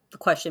the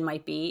question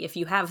might be, if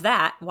you have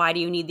that, why do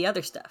you need the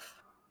other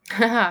stuff?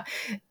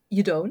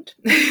 You don't.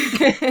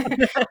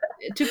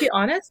 To be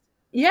honest,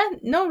 yeah,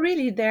 no,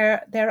 really,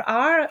 there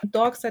are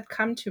dogs that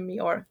come to me,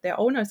 or their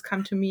owners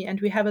come to me,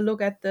 and we have a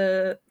look at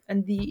the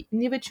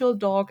individual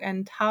dog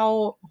and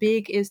how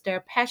big is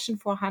their passion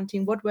for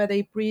hunting, what were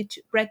they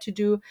bred to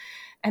do,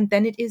 and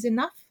then it is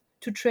enough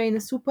to train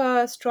a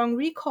super strong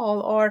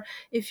recall. Or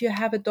if you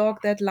have a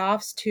dog that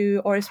loves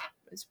to, or is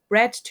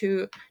bred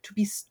to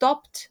be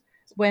stopped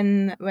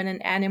when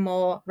an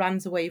animal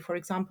runs away, for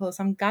example,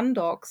 some gun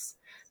dogs,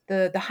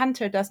 the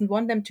hunter doesn't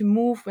want them to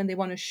move when they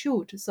want to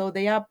shoot. So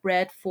they are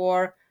bred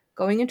for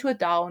going into a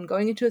down,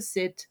 going into a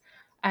sit,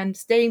 and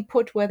staying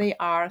put where they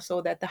are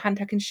so that the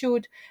hunter can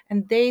shoot.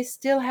 And they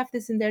still have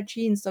this in their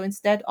genes. So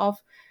instead of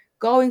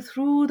going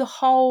through the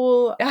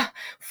whole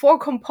four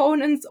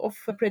components of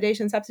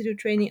predation substitute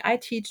training, I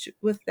teach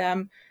with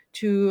them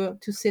to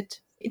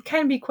sit. It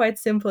can be quite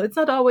simple. It's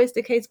not always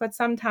the case, but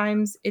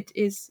sometimes it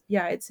is.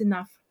 Yeah, it's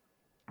enough.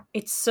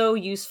 It's so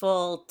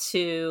useful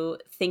to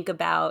think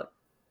about,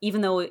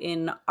 even though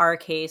in our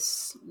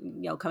case,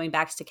 coming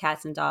back to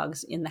cats and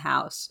dogs in the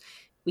house,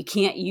 we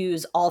can't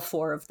use all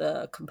four of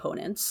the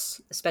components.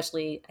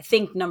 Especially, I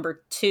think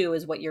number 2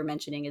 is what you're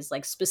mentioning, is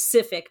like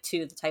specific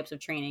to the types of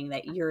training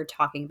that you're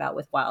talking about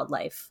with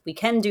wildlife. We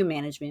can do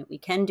management, we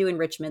can do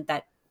enrichment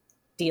that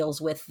deals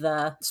with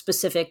the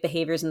specific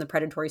behaviors in the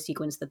predatory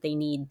sequence that they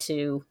need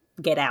to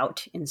get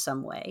out in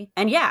some way.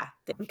 And yeah,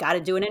 we got to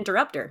do an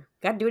interrupter.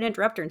 Got to do an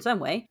interrupter in some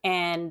way.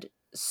 And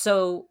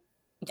so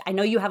I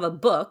know you have a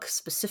book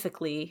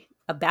specifically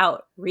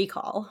about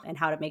recall and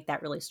how to make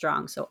that really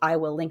strong. So I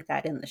will link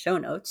that in the show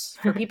notes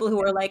for people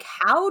who are like,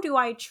 how do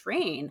I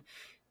train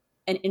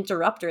an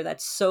interrupter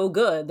that's so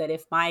good that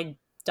if my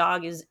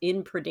dog is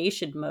in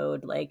predation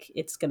mode, like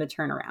it's going to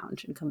turn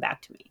around and come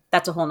back to me?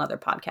 That's a whole nother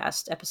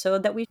podcast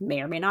episode that we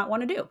may or may not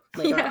want to do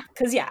later on.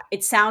 Because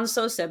it sounds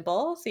so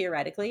simple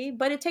theoretically,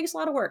 but it takes a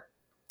lot of work.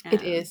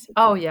 It is.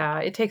 Oh yeah,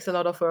 it takes a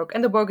lot of work,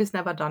 and the work is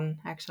never done,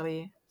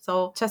 actually.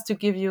 So just to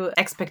give you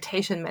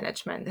expectation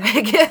management,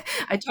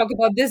 I talk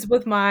about this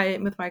with my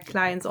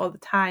clients all the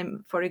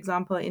time. For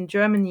example, in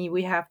Germany,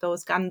 we have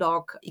those gun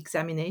dog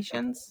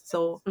examinations.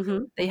 So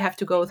they have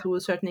to go through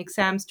certain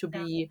exams to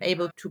be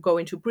able to go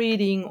into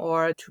breeding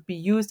or to be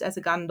used as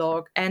a gun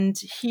dog. And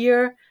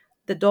here,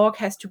 the dog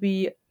has to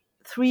be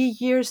 3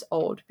 years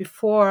old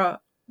before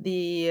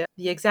the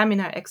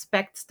examiner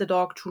expects the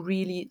dog to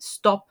really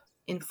stop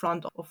in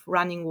front of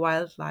running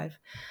wildlife.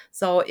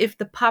 So if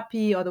the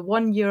puppy or the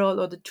 1-year-old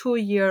or the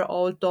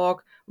 2-year-old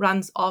dog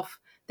runs off,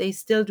 they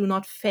still do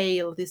not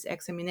fail this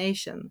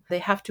examination. They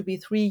have to be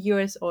 3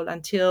 years old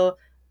until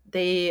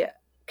they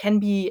can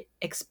be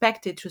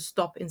expected to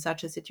stop in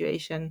such a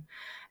situation.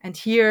 And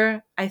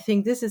here, I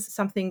think this is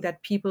something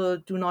that people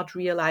do not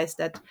realize,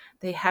 that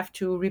they have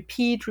to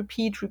repeat,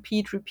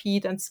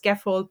 and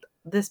scaffold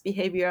this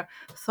behavior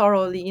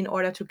thoroughly in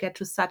order to get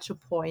to such a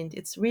point.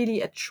 It's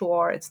really a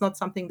chore. It's not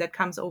something that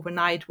comes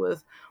overnight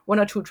with 1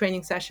 or 2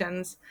 training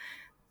sessions.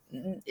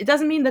 it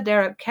doesn't mean that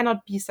there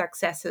cannot be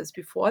successes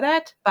before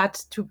that,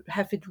 but to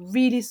have it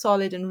really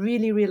solid and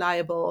really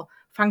reliable,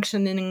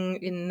 functioning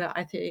in,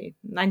 I think,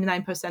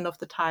 99% of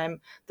the time,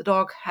 the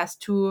dog has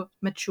to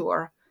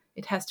mature.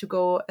 It has to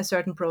go a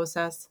certain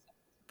process.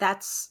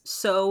 That's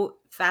so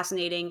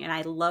fascinating. And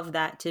I love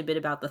that tidbit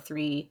about the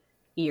 3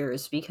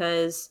 years,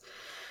 because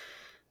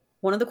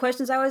one of the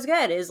questions I always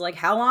get is like,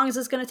 how long is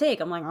this going to take?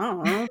 I'm like, I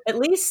don't know. At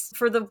least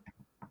for the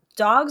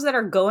dogs that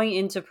are going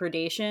into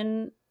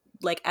predation,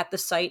 like at the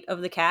site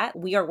of the cat,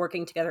 we are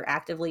working together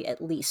actively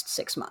at least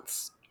 6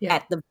 months. Yeah.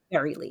 At the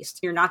very least.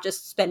 You're not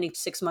just spending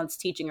 6 months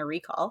teaching a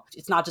recall.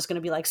 It's not just going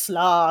to be like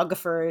slog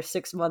for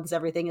 6 months,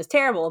 everything is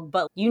terrible,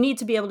 but you need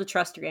to be able to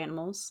trust your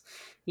animals.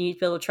 You need to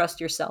be able to trust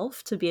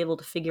yourself to be able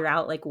to figure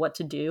out like what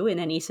to do in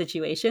any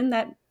situation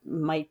that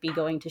might be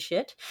going to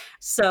shit.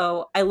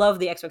 So I love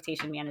the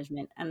expectation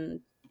management,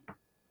 and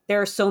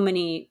there are so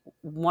many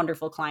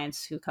wonderful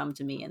clients who come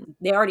to me and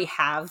they already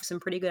have some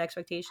pretty good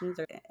expectations,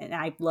 and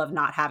I love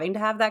not having to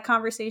have that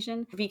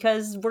conversation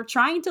because we're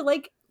trying to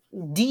like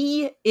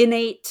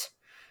de-innate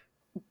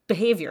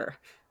behavior.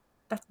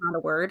 That's not a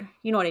word.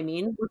 You know what I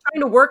mean? We're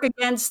trying to work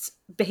against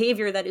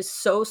behavior that is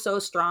so, so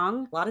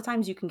strong. A lot of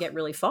times you can get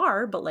really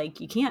far, but like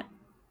you can't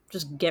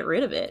just get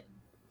rid of it.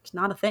 It's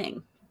not a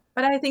thing.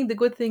 But I think the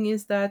good thing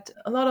is that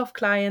a lot of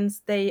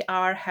clients, they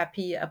are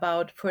happy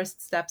about first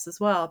steps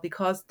as well,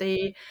 because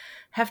they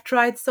have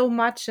tried so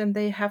much and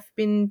they have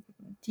been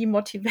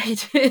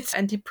demotivated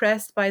and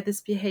depressed by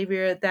this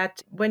behavior,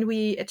 that when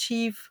we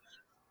achieve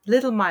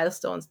little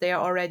milestones, they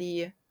are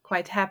already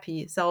quite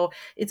happy. So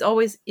it's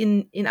always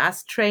in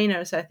us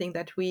trainers, I think,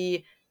 that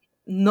we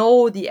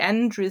know the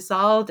end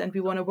result and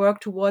we want to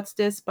work towards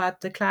this,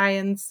 but the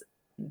clients,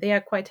 they are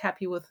quite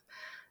happy with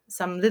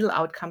some little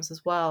outcomes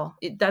as well.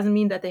 It doesn't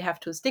mean that they have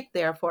to stick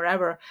there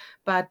forever,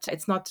 but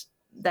it's not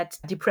that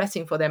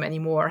depressing for them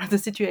anymore. The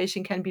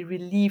situation can be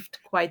relieved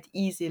quite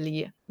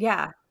easily.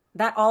 Yeah,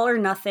 that all or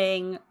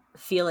nothing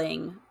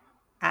feeling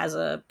as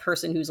a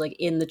person who's like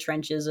in the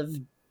trenches of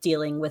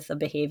dealing with a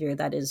behavior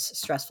that is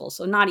stressful.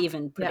 So not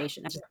even Yeah.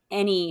 predation, just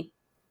any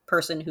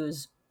person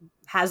who's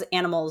has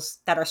animals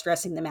that are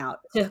stressing them out.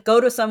 To go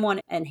to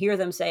someone and hear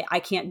them say, I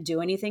can't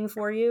do anything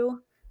for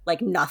you,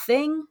 like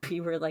nothing.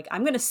 You were like,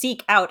 I'm going to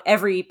seek out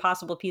every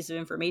possible piece of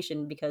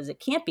information because it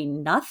can't be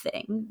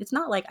nothing. It's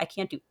not like I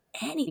can't do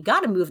any. You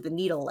got to move the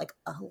needle like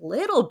a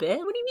little bit.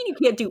 What do you mean you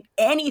can't do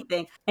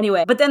anything?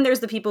 Anyway, but then there's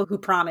the people who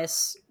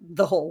promise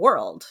the whole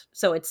world.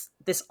 So it's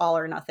this all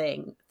or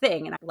nothing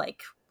thing. And I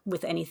like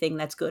with anything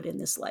that's good in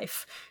this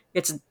life,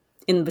 it's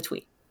in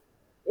between.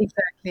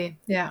 Exactly.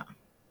 Yeah.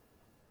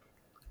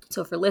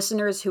 So for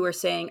listeners who are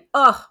saying,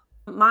 oh,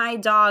 my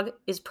dog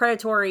is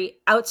predatory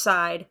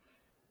outside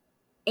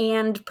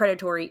and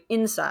predatory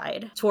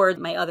inside toward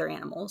my other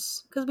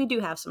animals, because we do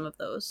have some of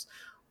those,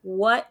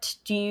 what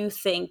do you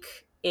think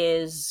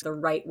is the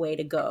right way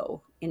to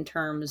go in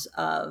terms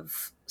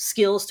of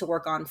skills to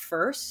work on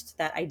first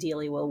that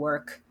ideally will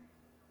work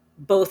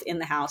both in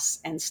the house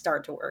and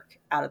start to work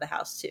out of the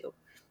house too?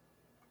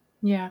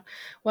 Yeah.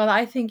 Well,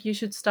 I think you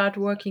should start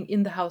working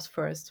in the house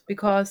first,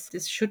 because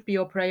this should be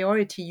your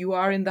priority. You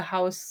are in the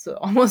house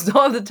almost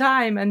all the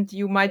time, and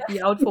you might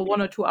be out for 1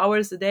 or 2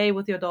 hours a day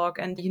with your dog,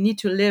 and you need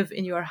to live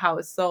in your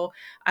house. So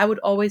I would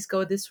always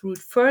go this route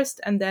first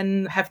and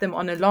then have them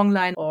on a long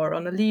line or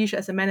on a leash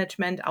as a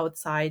management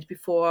outside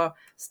before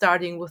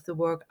starting with the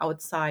work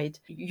outside.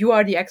 You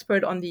are the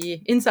expert on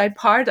the inside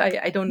part.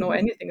 I don't know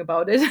anything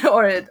about it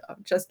or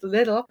just a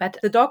little, but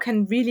the dog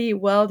can really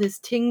well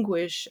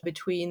distinguish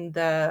between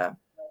the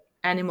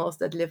animals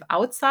that live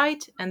outside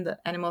and the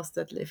animals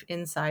that live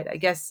inside. I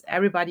guess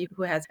everybody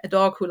who has a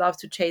dog who loves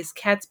to chase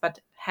cats but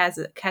has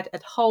a cat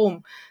at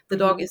home, the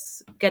dog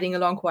is getting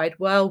along quite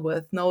well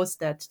with, knows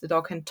that the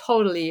dog can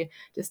totally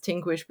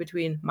distinguish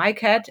between my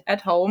cat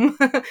at home.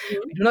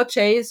 We do not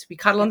chase, we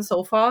cuddle on the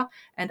sofa,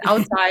 and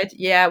outside,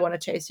 yeah, I want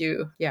to chase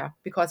you. Yeah,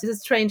 because it's a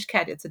strange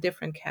cat, it's a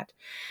different cat.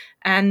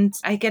 And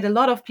I get a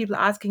lot of people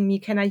asking me,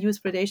 can I use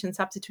predation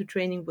substitute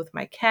training with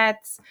my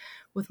cats,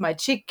 with my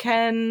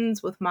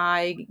chickens, with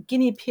my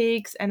guinea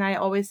pigs? And I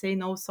always say,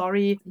 no,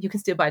 sorry. You can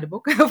still buy the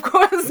book, of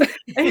course.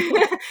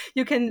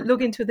 You can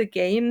look into the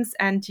games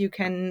and you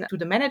can do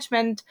the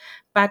management,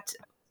 but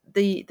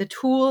the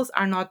tools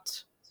are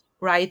not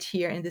right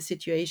here in this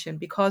situation,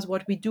 because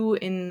what we do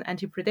in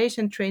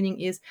anti-predation training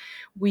is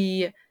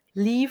we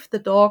leave the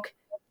dog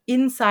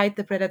inside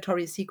the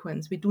predatory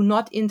sequence. We do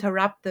not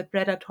interrupt the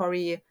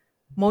predatory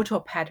motor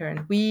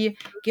pattern. We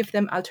give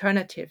them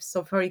alternatives.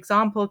 So, for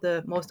example,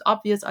 the most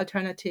obvious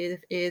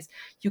alternative is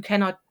you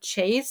cannot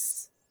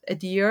chase a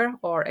deer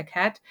or a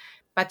cat,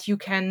 but you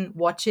can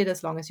watch it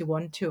as long as you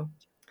want to.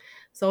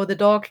 So the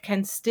dog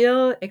can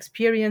still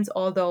experience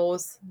all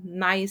those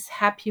nice,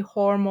 happy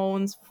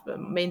hormones,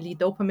 mainly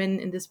dopamine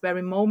in this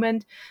very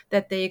moment,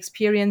 that they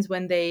experience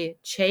when they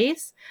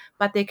chase.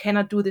 but they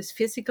cannot do this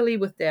physically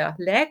with their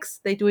legs.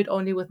 They do it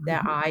only with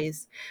their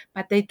eyes.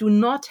 But they do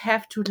not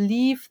have to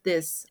leave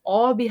this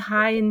all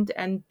behind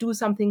and do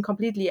something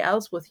completely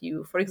else with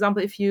you. For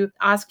example, if you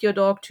ask your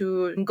dog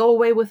to go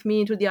away with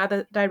me into the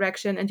other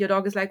direction and your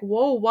dog is like,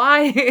 whoa,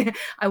 why?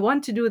 I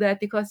want to do that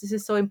because this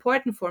is so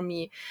important for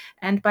me.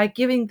 And by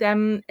giving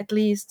them at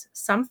least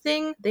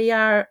something, they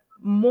are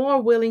more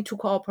willing to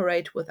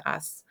cooperate with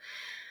us.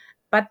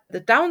 But the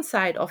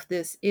downside of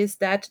this is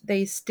that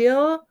they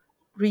still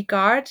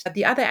regard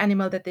the other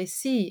animal that they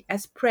see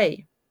as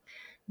prey.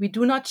 We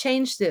do not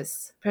change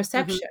this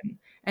perception.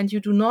 And you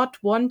do not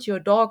want your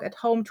dog at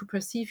home to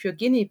perceive your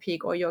guinea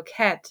pig or your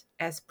cat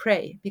as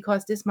prey,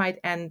 because this might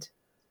end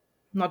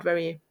not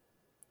very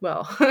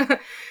well.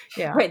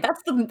 Yeah. Right.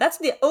 That's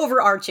the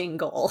overarching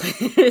goal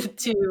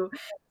to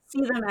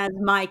see them as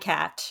my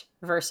cat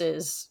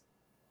versus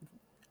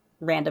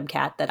random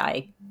cat that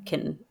I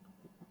can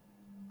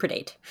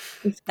predate.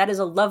 That is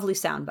a lovely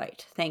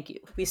soundbite. Thank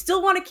you. We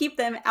still want to keep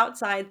them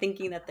outside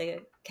thinking that the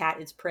cat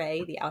is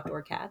prey, the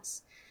outdoor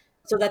cats,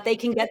 so that they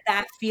can get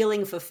that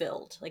feeling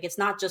fulfilled. Like it's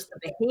not just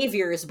the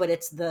behaviors, but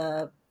it's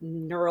the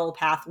neural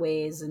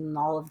pathways and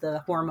all of the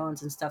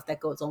hormones and stuff that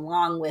goes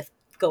along with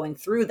going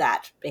through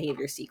that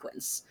behavior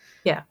sequence.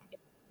 Yeah.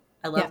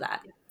 I love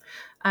that.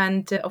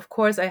 And of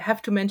course, I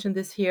have to mention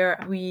this here.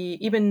 We,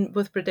 even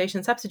with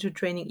predation substitute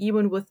training,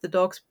 even with the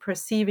dogs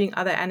perceiving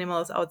other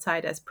animals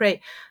outside as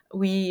prey,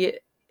 we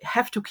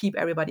have to keep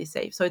everybody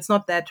safe. So it's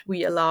not that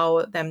we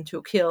allow them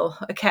to kill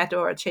a cat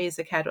or chase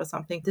a cat or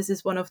something. This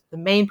is one of the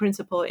main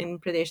principles in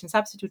predation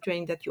substitute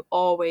training, that you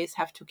always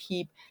have to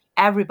keep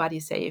everybody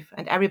safe.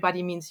 And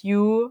everybody means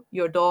you,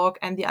 your dog,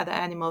 and the other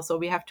animals. So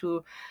we have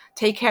to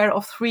take care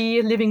of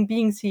 3 living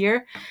beings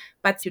here,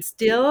 but you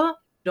still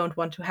don't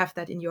want to have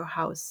that in your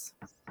house.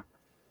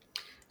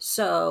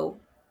 So,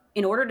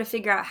 in order to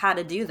figure out how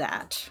to do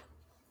that,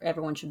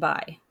 everyone should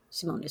buy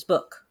Simone's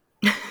book.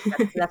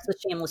 That's the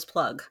shameless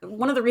plug.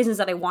 One of the reasons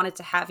that I wanted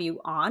to have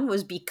you on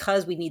was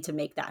because we need to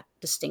make that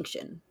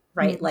distinction,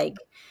 right? Mm-hmm. Like,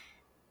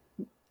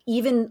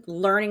 even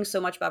learning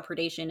so much about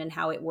predation and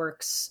how it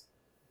works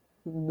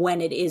when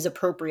it is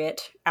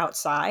appropriate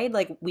outside,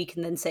 like we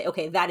can then say,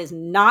 okay, that is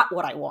not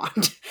what I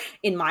want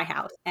in my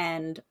house.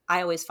 And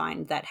I always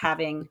find that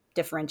having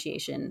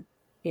differentiation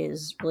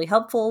is really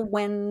helpful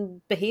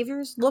when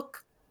behaviors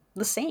look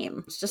the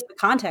same. It's just the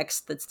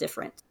context that's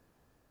different.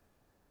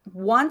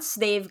 Once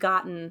they've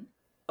gotten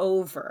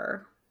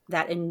over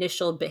that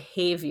initial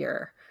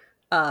behavior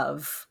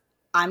of,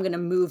 I'm going to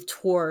move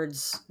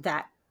towards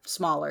that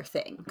smaller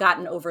thing,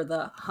 gotten over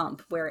the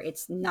hump where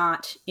it's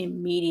not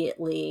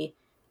immediately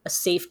a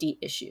safety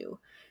issue,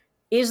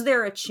 is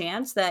there a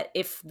chance that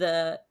if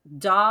the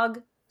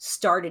dog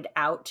started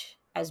out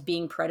as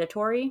being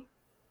predatory,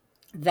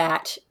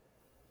 that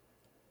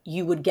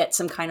you would get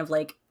some kind of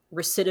like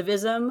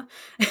recidivism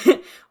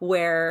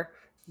where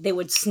they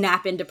would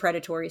snap into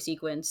predatory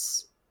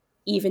sequence,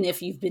 even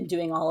if you've been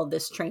doing all of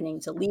this training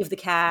to leave the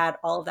cat,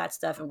 all of that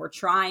stuff, and we're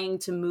trying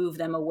to move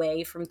them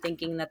away from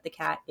thinking that the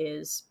cat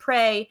is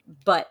prey,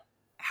 but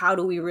how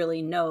do we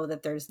really know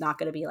that there's not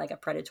going to be like a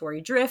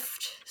predatory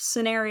drift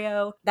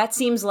scenario? That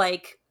seems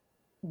like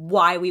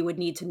why we would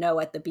need to know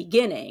at the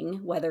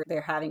beginning whether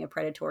they're having a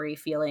predatory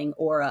feeling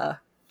or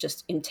a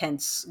just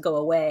intense go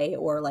away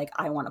or like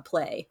I want to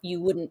play.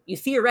 You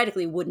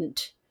theoretically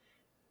wouldn't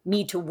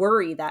need to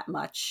worry that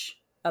much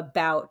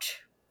about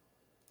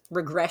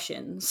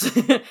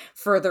regressions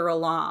further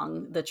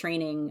along the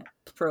training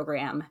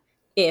program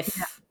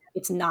if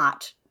it's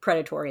not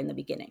predatory in the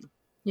beginning.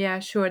 Yeah,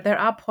 sure. There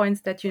are points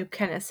that you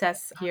can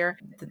assess here.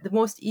 The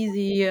most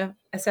easy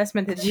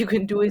assessment that you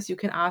can do is you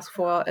can ask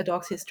for a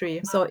dog's history.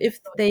 So if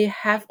they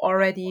have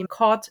already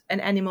caught an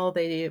animal,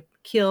 they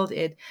killed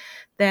it,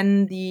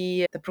 then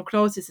the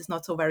prognosis is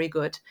not so very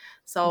good.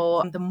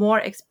 So the more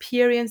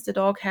experience the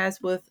dog has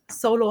with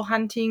solo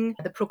hunting,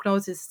 the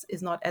prognosis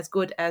is not as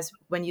good as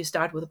when you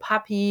start with a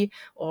puppy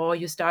or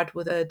you start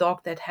with a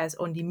dog that has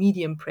only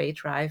medium prey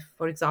drive,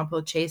 for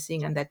example,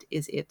 chasing, and that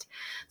is it.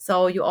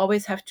 So you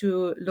always have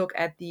to look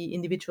at the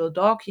individual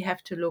dog. You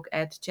have to look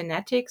at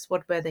genetics.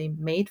 What were they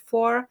made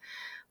for?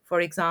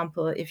 For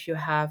example, if you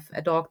have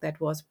a dog that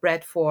was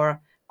bred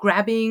for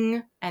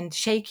grabbing and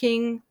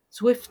shaking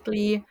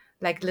swiftly,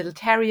 like little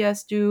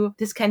terriers do,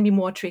 this can be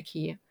more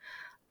tricky.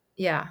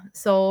 Yeah,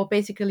 so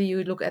basically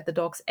you look at the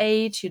dog's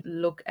age, you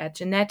look at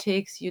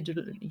genetics, you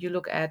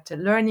look at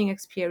learning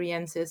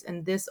experiences,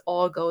 and this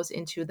all goes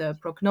into the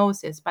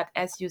prognosis. But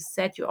as you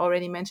said, you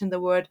already mentioned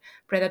the word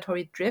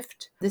predatory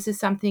drift. This is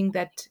something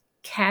that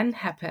can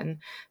happen.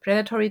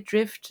 Predatory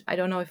drift, I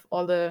don't know if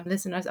all the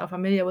listeners are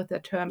familiar with the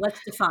term.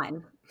 Let's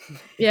define.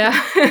 Yeah,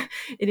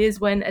 it is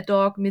when a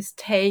dog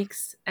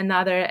mistakes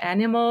another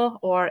animal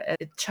or a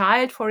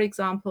child, for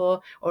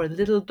example, or a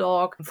little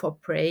dog for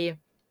prey.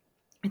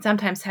 It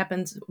sometimes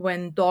happens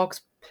when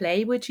dogs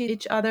play with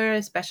each other,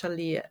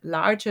 especially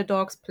larger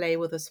dogs play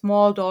with a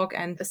small dog,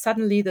 and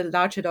suddenly the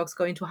larger dogs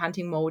go into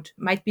hunting mode.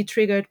 Might be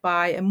triggered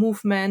by a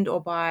movement or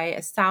by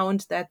a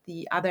sound that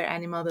the other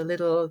animal, the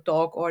little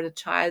dog or the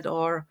child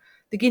or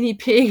the guinea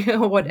pig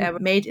or whatever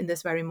made in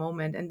this very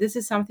moment. And this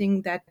is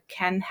something that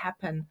can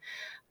happen.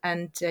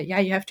 And yeah,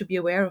 you have to be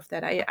aware of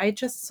that. I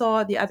just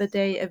saw the other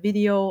day a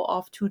video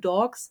of two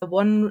dogs.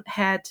 One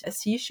had a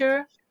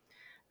seizure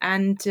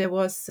and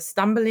was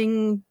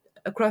stumbling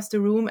across the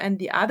room, and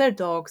the other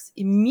dogs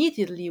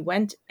immediately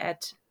went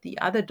at the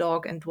other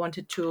dog and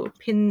wanted to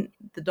pin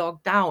the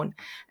dog down.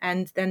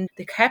 And then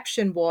the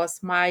caption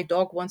was, "My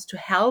dog wants to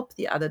help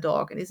the other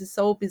dog." And this is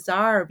so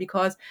bizarre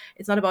because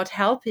it's not about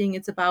helping,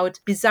 it's about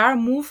bizarre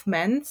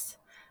movements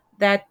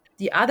that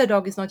the other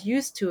dog is not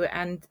used to,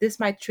 and this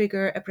might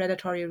trigger a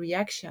predatory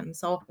reaction.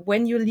 So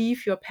when you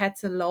leave your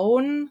pets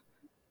alone,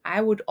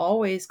 I would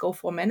always go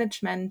for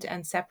management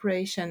and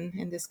separation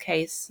in this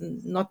case,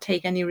 and not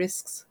take any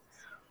risks.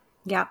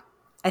 Yeah,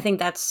 I think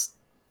that's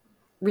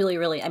really,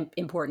 really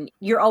important.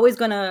 You're always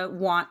going to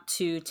want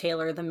to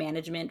tailor the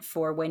management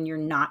for when you're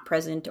not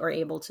present or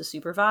able to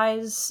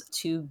supervise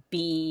to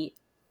be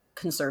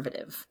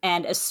conservative.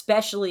 And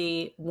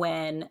especially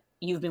when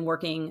you've been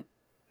working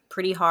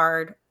pretty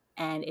hard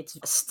and it's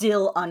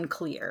still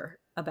unclear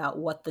about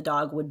what the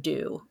dog would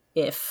do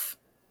if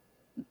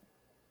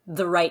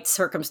the right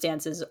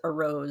circumstances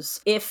arose.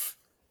 If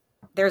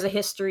there's a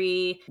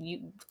history,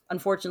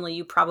 unfortunately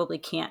you probably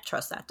can't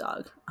trust that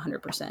dog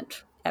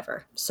 100%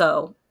 ever.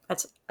 So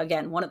that's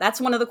again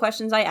that's one of the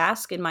questions I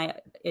ask in my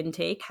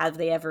intake. Have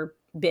they ever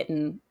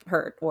bitten,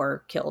 hurt,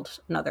 or killed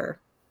another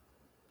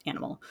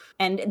animal?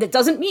 And that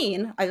doesn't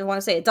mean, I want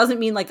to say, it doesn't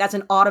mean like that's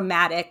an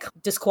automatic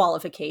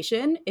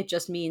disqualification. It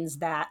just means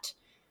that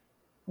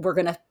we're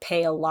going to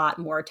pay a lot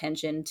more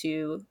attention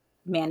to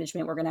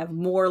management. We're going to have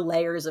more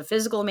layers of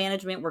physical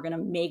management. We're going to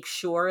make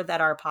sure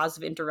that our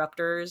positive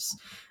interrupters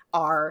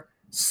are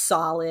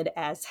solid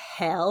as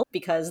hell,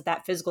 because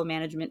that physical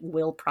management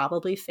will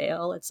probably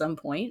fail at some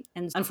point.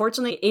 And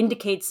unfortunately, it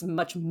indicates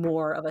much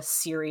more of a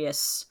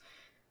serious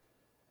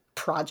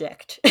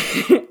project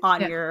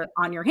on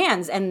your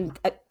hands, and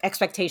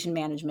expectation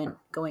management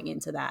going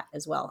into that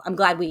as well. I'm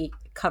glad we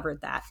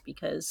covered that,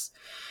 because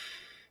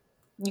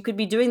you could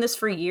be doing this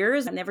for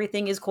years and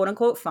everything is quote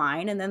unquote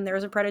fine, and then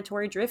there's a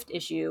predatory drift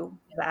issue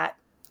that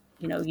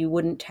you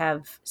wouldn't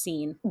have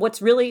seen.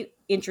 What's really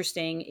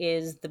interesting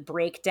is the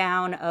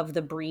breakdown of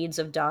the breeds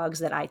of dogs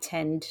that I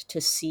tend to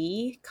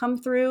see come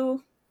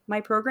through my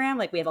program.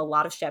 Like, we have a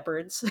lot of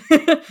shepherds,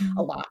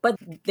 a lot, but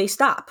they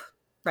stop.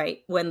 Right?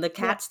 When the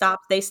cat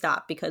stops, they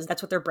stop, because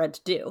that's what they're bred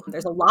to do.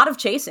 There's a lot of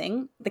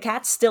chasing. The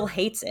cat still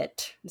hates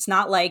it. It's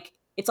not like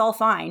it's all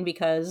fine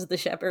because the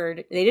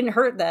shepherd, they didn't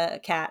hurt the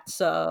cat,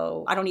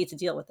 so I don't need to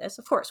deal with this.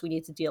 Of course, we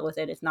need to deal with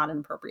it. It's not an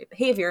appropriate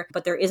behavior,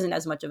 but there isn't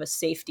as much of a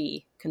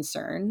safety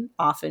concern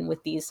often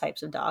with these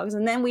types of dogs.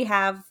 And then we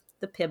have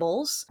the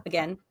pibbles,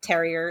 again,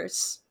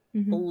 terriers,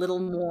 a little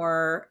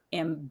more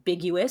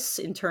ambiguous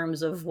in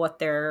terms of what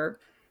their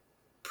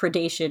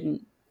predation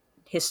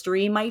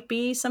history might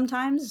be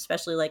sometimes,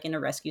 especially like in a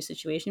rescue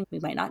situation. We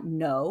might not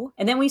know.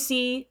 And then we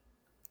see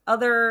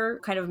other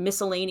kind of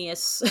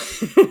miscellaneous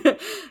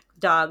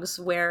dogs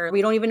where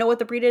we don't even know what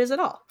the breed is at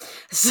all.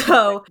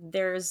 So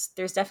there's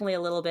definitely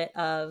a little bit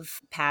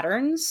of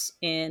patterns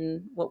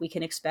in what we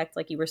can expect,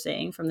 like you were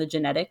saying, from the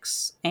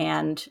genetics.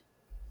 And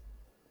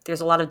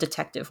there's a lot of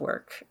detective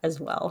work as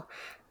well.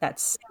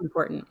 That's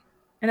important.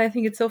 And I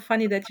think it's so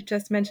funny that you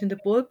just mentioned the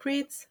bull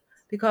breeds,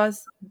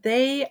 because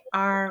they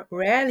are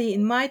rarely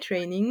in my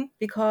training,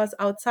 because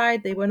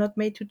outside they were not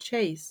made to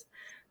chase.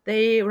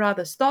 They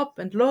rather stop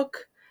and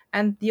look,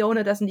 and the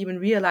owner doesn't even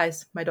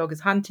realize my dog is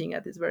hunting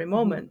at this very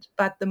moment.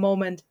 But the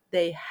moment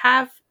they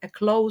have a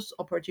close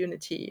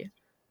opportunity,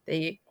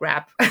 they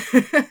grab.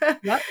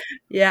 Yep.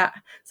 Yeah.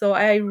 So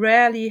I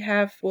rarely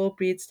have bull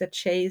breeds that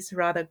chase,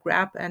 rather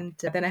grab. And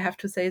then I have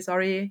to say,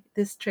 sorry,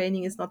 this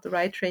training is not the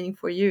right training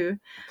for you.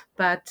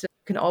 But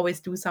can always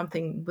do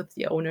something with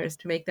the owners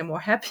to make them more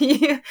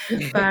happy.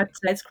 But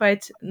it's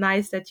quite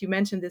nice that you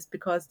mentioned this,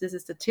 because this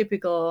is the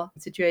typical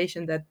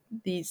situation that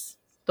these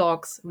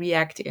dogs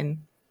react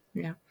in.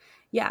 Yeah.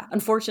 Yeah,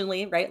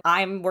 unfortunately, right?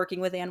 I'm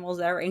working with animals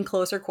that are in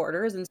closer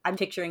quarters, and I'm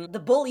picturing the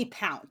bully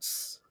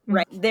pounce.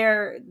 Right.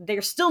 They're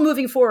still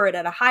moving forward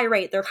at a high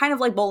rate. They're kind of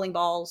like bowling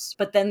balls,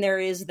 but then there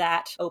is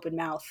that open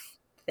mouth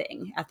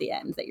thing at the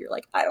end that you're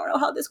like, I don't know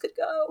how this could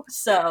go.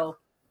 So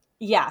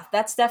yeah,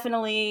 that's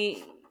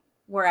definitely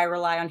where I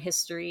rely on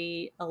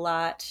history a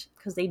lot,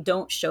 because they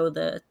don't show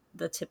the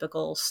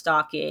typical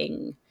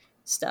stalking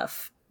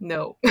stuff.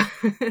 No,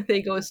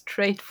 they go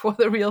straight for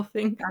the real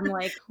thing. I'm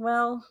like,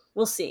 well,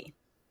 we'll see.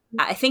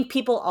 I think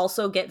people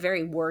also get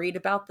very worried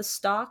about the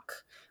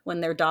stalk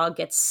when their dog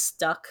gets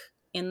stuck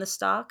in the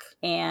stalk.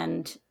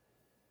 And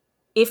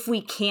if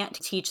we can't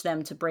teach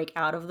them to break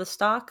out of the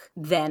stalk,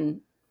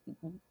 then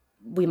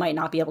we might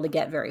not be able to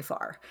get very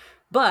far.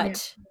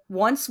 But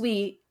once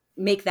we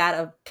make that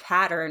a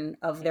pattern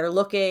of they're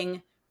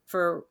looking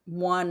for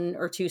 1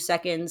 or 2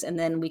 seconds and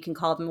then we can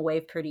call them away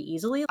pretty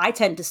easily, I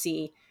tend to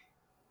see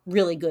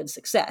really good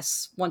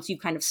success once you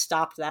kind of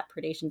stopped that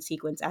predation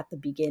sequence at the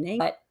beginning.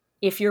 But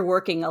if you're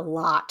working a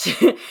lot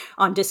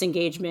on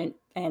disengagement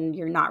and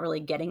you're not really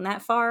getting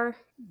that far,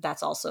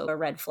 that's also a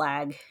red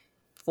flag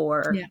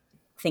for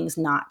things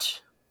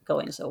not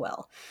going so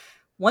well.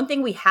 One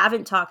thing we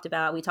haven't talked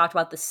about, we talked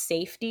about the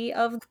safety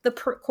of the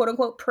quote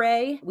unquote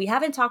prey. We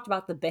haven't talked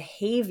about the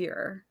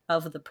behavior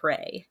of the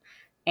prey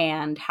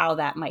and how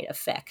that might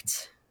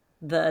affect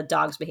the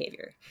dog's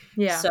behavior.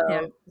 Yeah.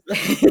 Yeah.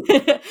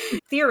 So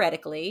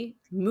theoretically,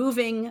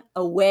 moving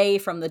away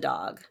from the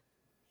dog,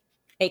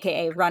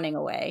 aka running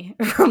away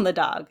from the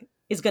dog,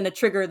 is going to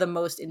trigger the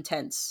most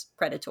intense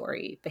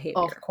predatory Of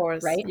behavior,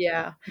 course. right?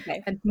 Yeah.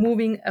 Okay. And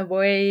moving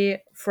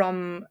away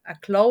from a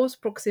close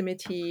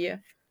proximity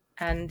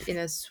and in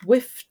a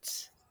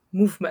swift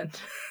movement.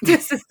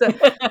 This is the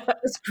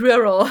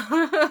squirrel.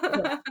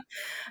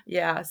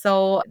 Yeah.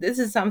 So this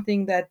is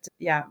something that,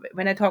 yeah,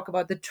 when I talk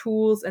about the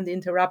tools and the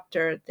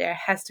interrupter, there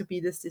has to be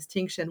this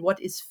distinction.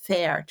 What is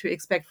fair to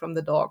expect from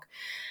the dog?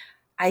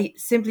 I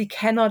simply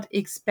cannot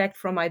expect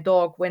from my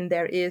dog when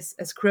there is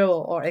a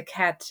squirrel or a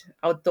cat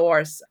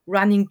outdoors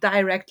running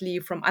directly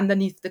from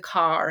underneath the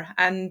car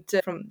and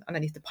from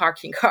underneath the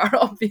parking car,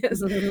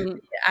 obvious.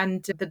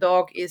 And the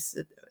dog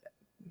is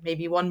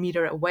maybe 1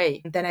 meter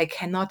away. Then I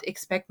cannot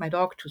expect my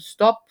dog to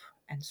stop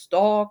and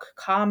stalk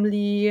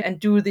calmly and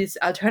do this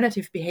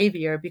alternative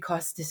behavior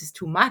because this is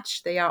too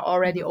much. They are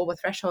already over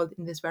threshold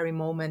in this very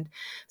moment.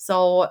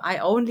 So I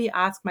only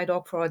ask my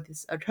dog for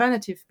these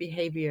alternative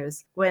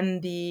behaviors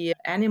when the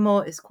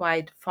animal is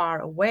quite far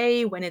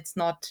away, when it's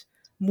not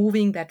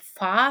moving that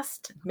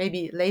fast.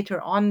 Maybe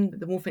later on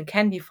the movement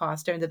can be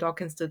faster and the dog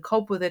can still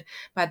cope with it,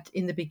 but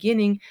in the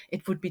beginning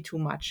it would be too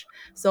much.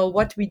 So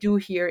what we do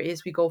here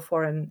is we go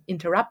for an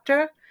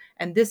interrupter,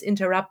 and this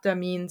interrupter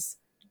means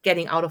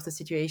getting out of the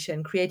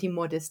situation, creating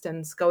more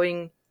distance,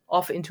 going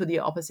off into the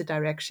opposite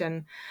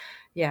direction.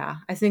 Yeah,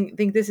 I think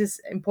this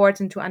is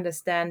important to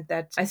understand.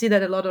 That I see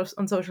that a lot of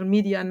on social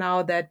media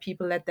now, that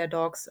people let their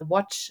dogs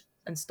watch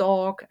and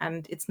stalk,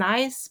 and it's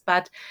nice,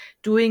 but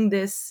doing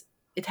this,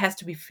 it has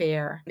to be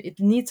fair. It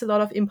needs a lot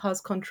of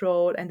impulse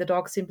control, and the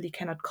dog simply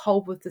cannot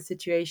cope with the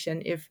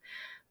situation if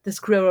the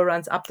squirrel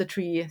runs up the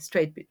tree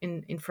straight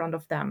in front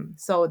of them.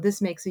 So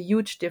this makes a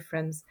huge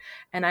difference.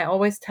 And I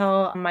always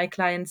tell my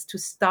clients to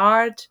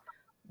start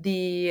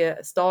the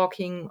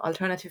stalking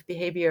alternative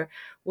behavior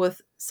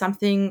with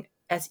something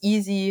as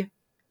easy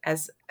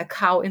as a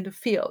cow in the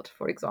field,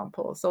 for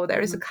example. So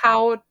there is a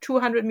cow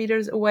 200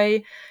 meters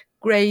away,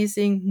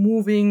 grazing,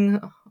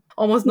 moving,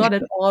 almost not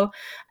at all.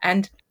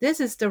 And this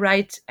is the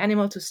right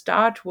animal to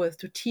start with,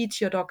 to teach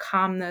your dog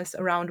calmness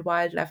around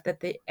wildlife, that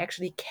they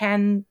actually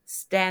can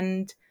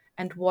stand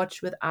and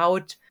watch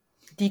without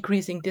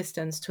decreasing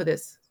distance to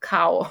this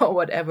cow or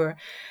whatever.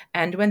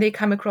 And when they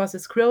come across a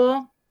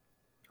squirrel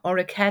or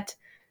a cat,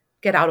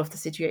 get out of the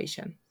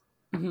situation.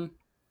 Mm-hmm.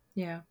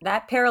 Yeah.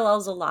 That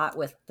parallels a lot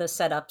with the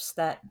setups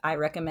that I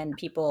recommend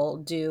people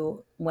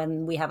do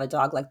when we have a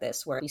dog like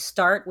this, where we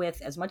start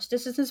with as much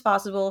distance as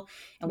possible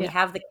and we Yeah.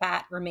 have the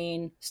cat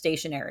remain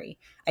stationary,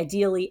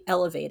 ideally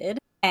elevated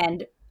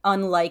and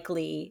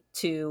unlikely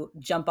to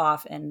jump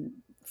off and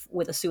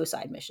with a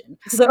suicide mission.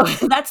 So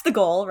that's the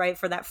goal, right?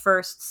 For that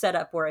first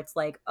setup where it's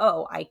like,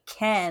 oh, I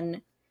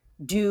can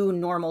do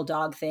normal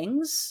dog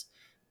things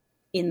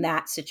in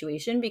that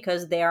situation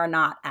because they are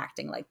not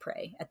acting like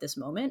prey at this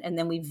moment. And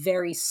then we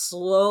very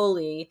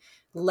slowly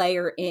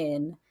layer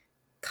in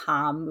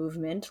calm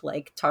movement,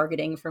 like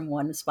targeting from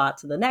one spot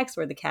to the next,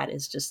 where the cat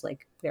is just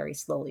like very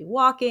slowly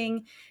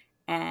walking.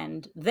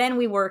 And then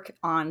we work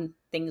on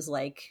things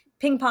like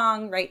ping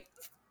pong, right?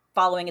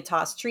 Following a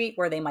tossed treat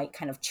where they might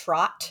kind of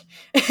trot.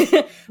 But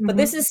Mm-hmm.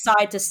 this is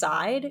side to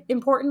side,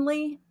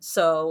 importantly.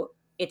 So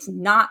it's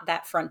not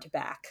that front to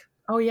back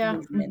Oh, yeah.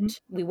 Mm-hmm.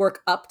 movement. We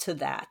work up to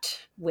that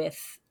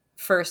with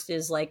first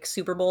is like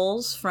Super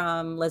Bowls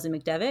from Leslie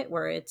McDevitt,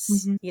 where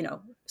it's, Mm-hmm.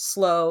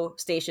 slow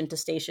station to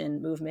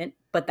station movement,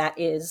 but that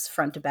is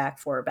front to back,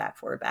 forward, back,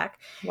 forward, back.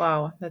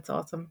 Wow, that's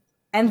awesome.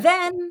 And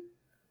Yeah. then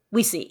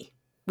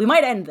we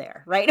might end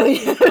there, right?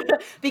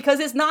 Because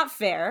it's not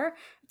fair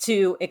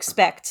to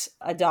expect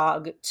a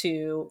dog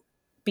to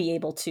be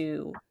able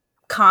to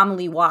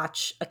calmly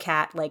watch a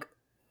cat like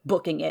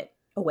booking it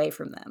away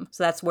from them.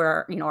 So that's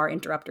where, our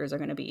interrupters are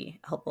going to be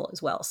helpful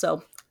as well.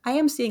 So I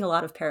am seeing a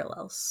lot of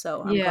parallels.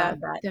 So I'm Yeah,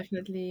 glad that.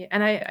 definitely.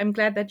 And I'm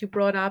glad that you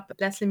brought up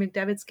Leslie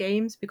McDevitt's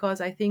games, because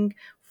I think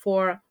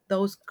for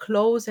those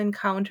close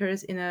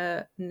encounters in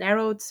a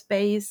narrowed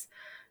space,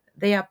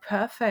 they are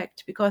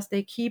perfect because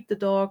they keep the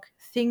dog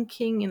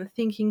thinking in a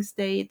thinking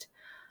state.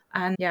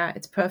 And yeah,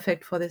 it's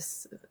perfect for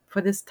this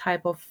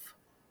type of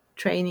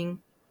training.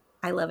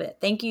 I love it.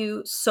 Thank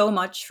you so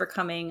much for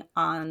coming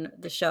on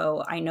the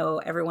show. I know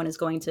everyone is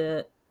going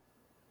to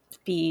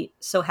be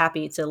so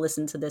happy to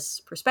listen to this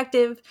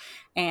perspective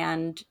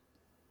and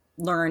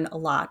learn a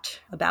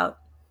lot about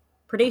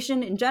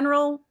predation in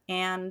general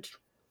and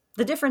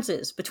the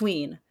differences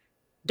between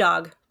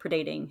dog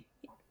predating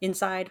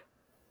inside,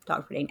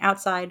 dog predating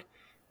outside.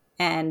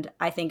 And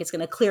I think it's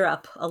going to clear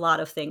up a lot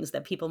of things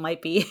that people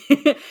might be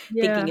Yeah.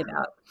 thinking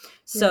about. Yeah.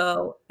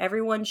 So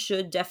everyone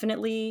should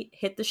definitely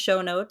hit the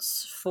show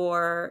notes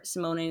for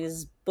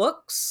Simone's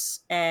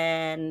books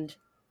and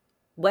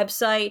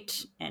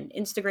website and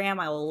Instagram.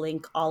 I will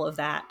link all of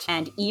that.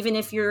 And even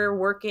if you're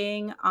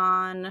working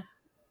on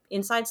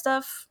inside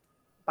stuff,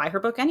 buy her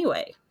book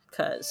anyway,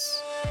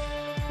 because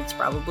it's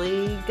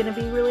probably going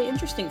to be really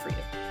interesting for you.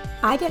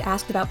 I get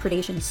asked about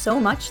predation so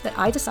much that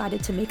I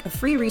decided to make a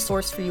free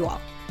resource for you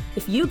all.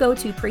 If you go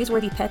to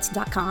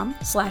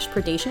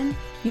praiseworthypets.com/predation,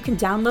 you can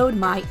download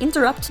my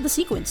Interrupt the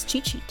Sequence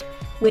cheat sheet,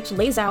 which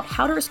lays out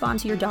how to respond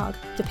to your dog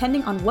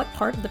depending on what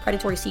part of the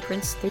predatory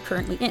sequence they're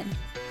currently in.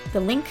 The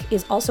link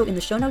is also in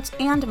the show notes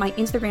and my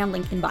Instagram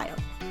link in bio.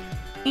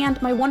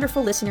 And my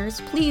wonderful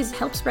listeners, please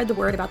help spread the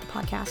word about the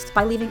podcast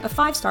by leaving a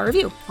 5-star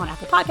review on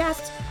Apple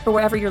Podcasts or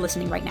wherever you're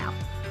listening right now.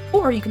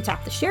 Or you can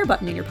tap the share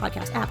button in your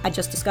podcast app, I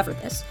just discovered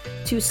this,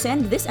 to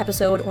send this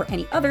episode or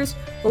any others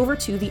over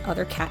to the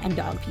other cat and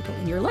dog people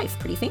in your life.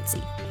 Pretty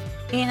fancy.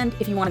 And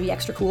if you want to be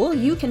extra cool,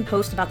 you can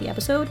post about the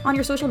episode on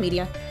your social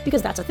media,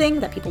 because that's a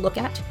thing that people look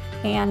at.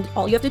 And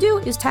all you have to do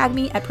is tag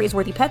me at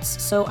PraiseworthyPets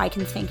so I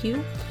can thank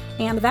you.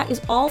 And that is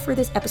all for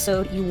this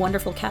episode, you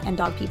wonderful cat and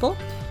dog people.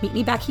 Meet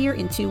me back here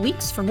in 2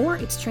 weeks for more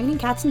It's Training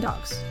Cats and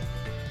Dogs.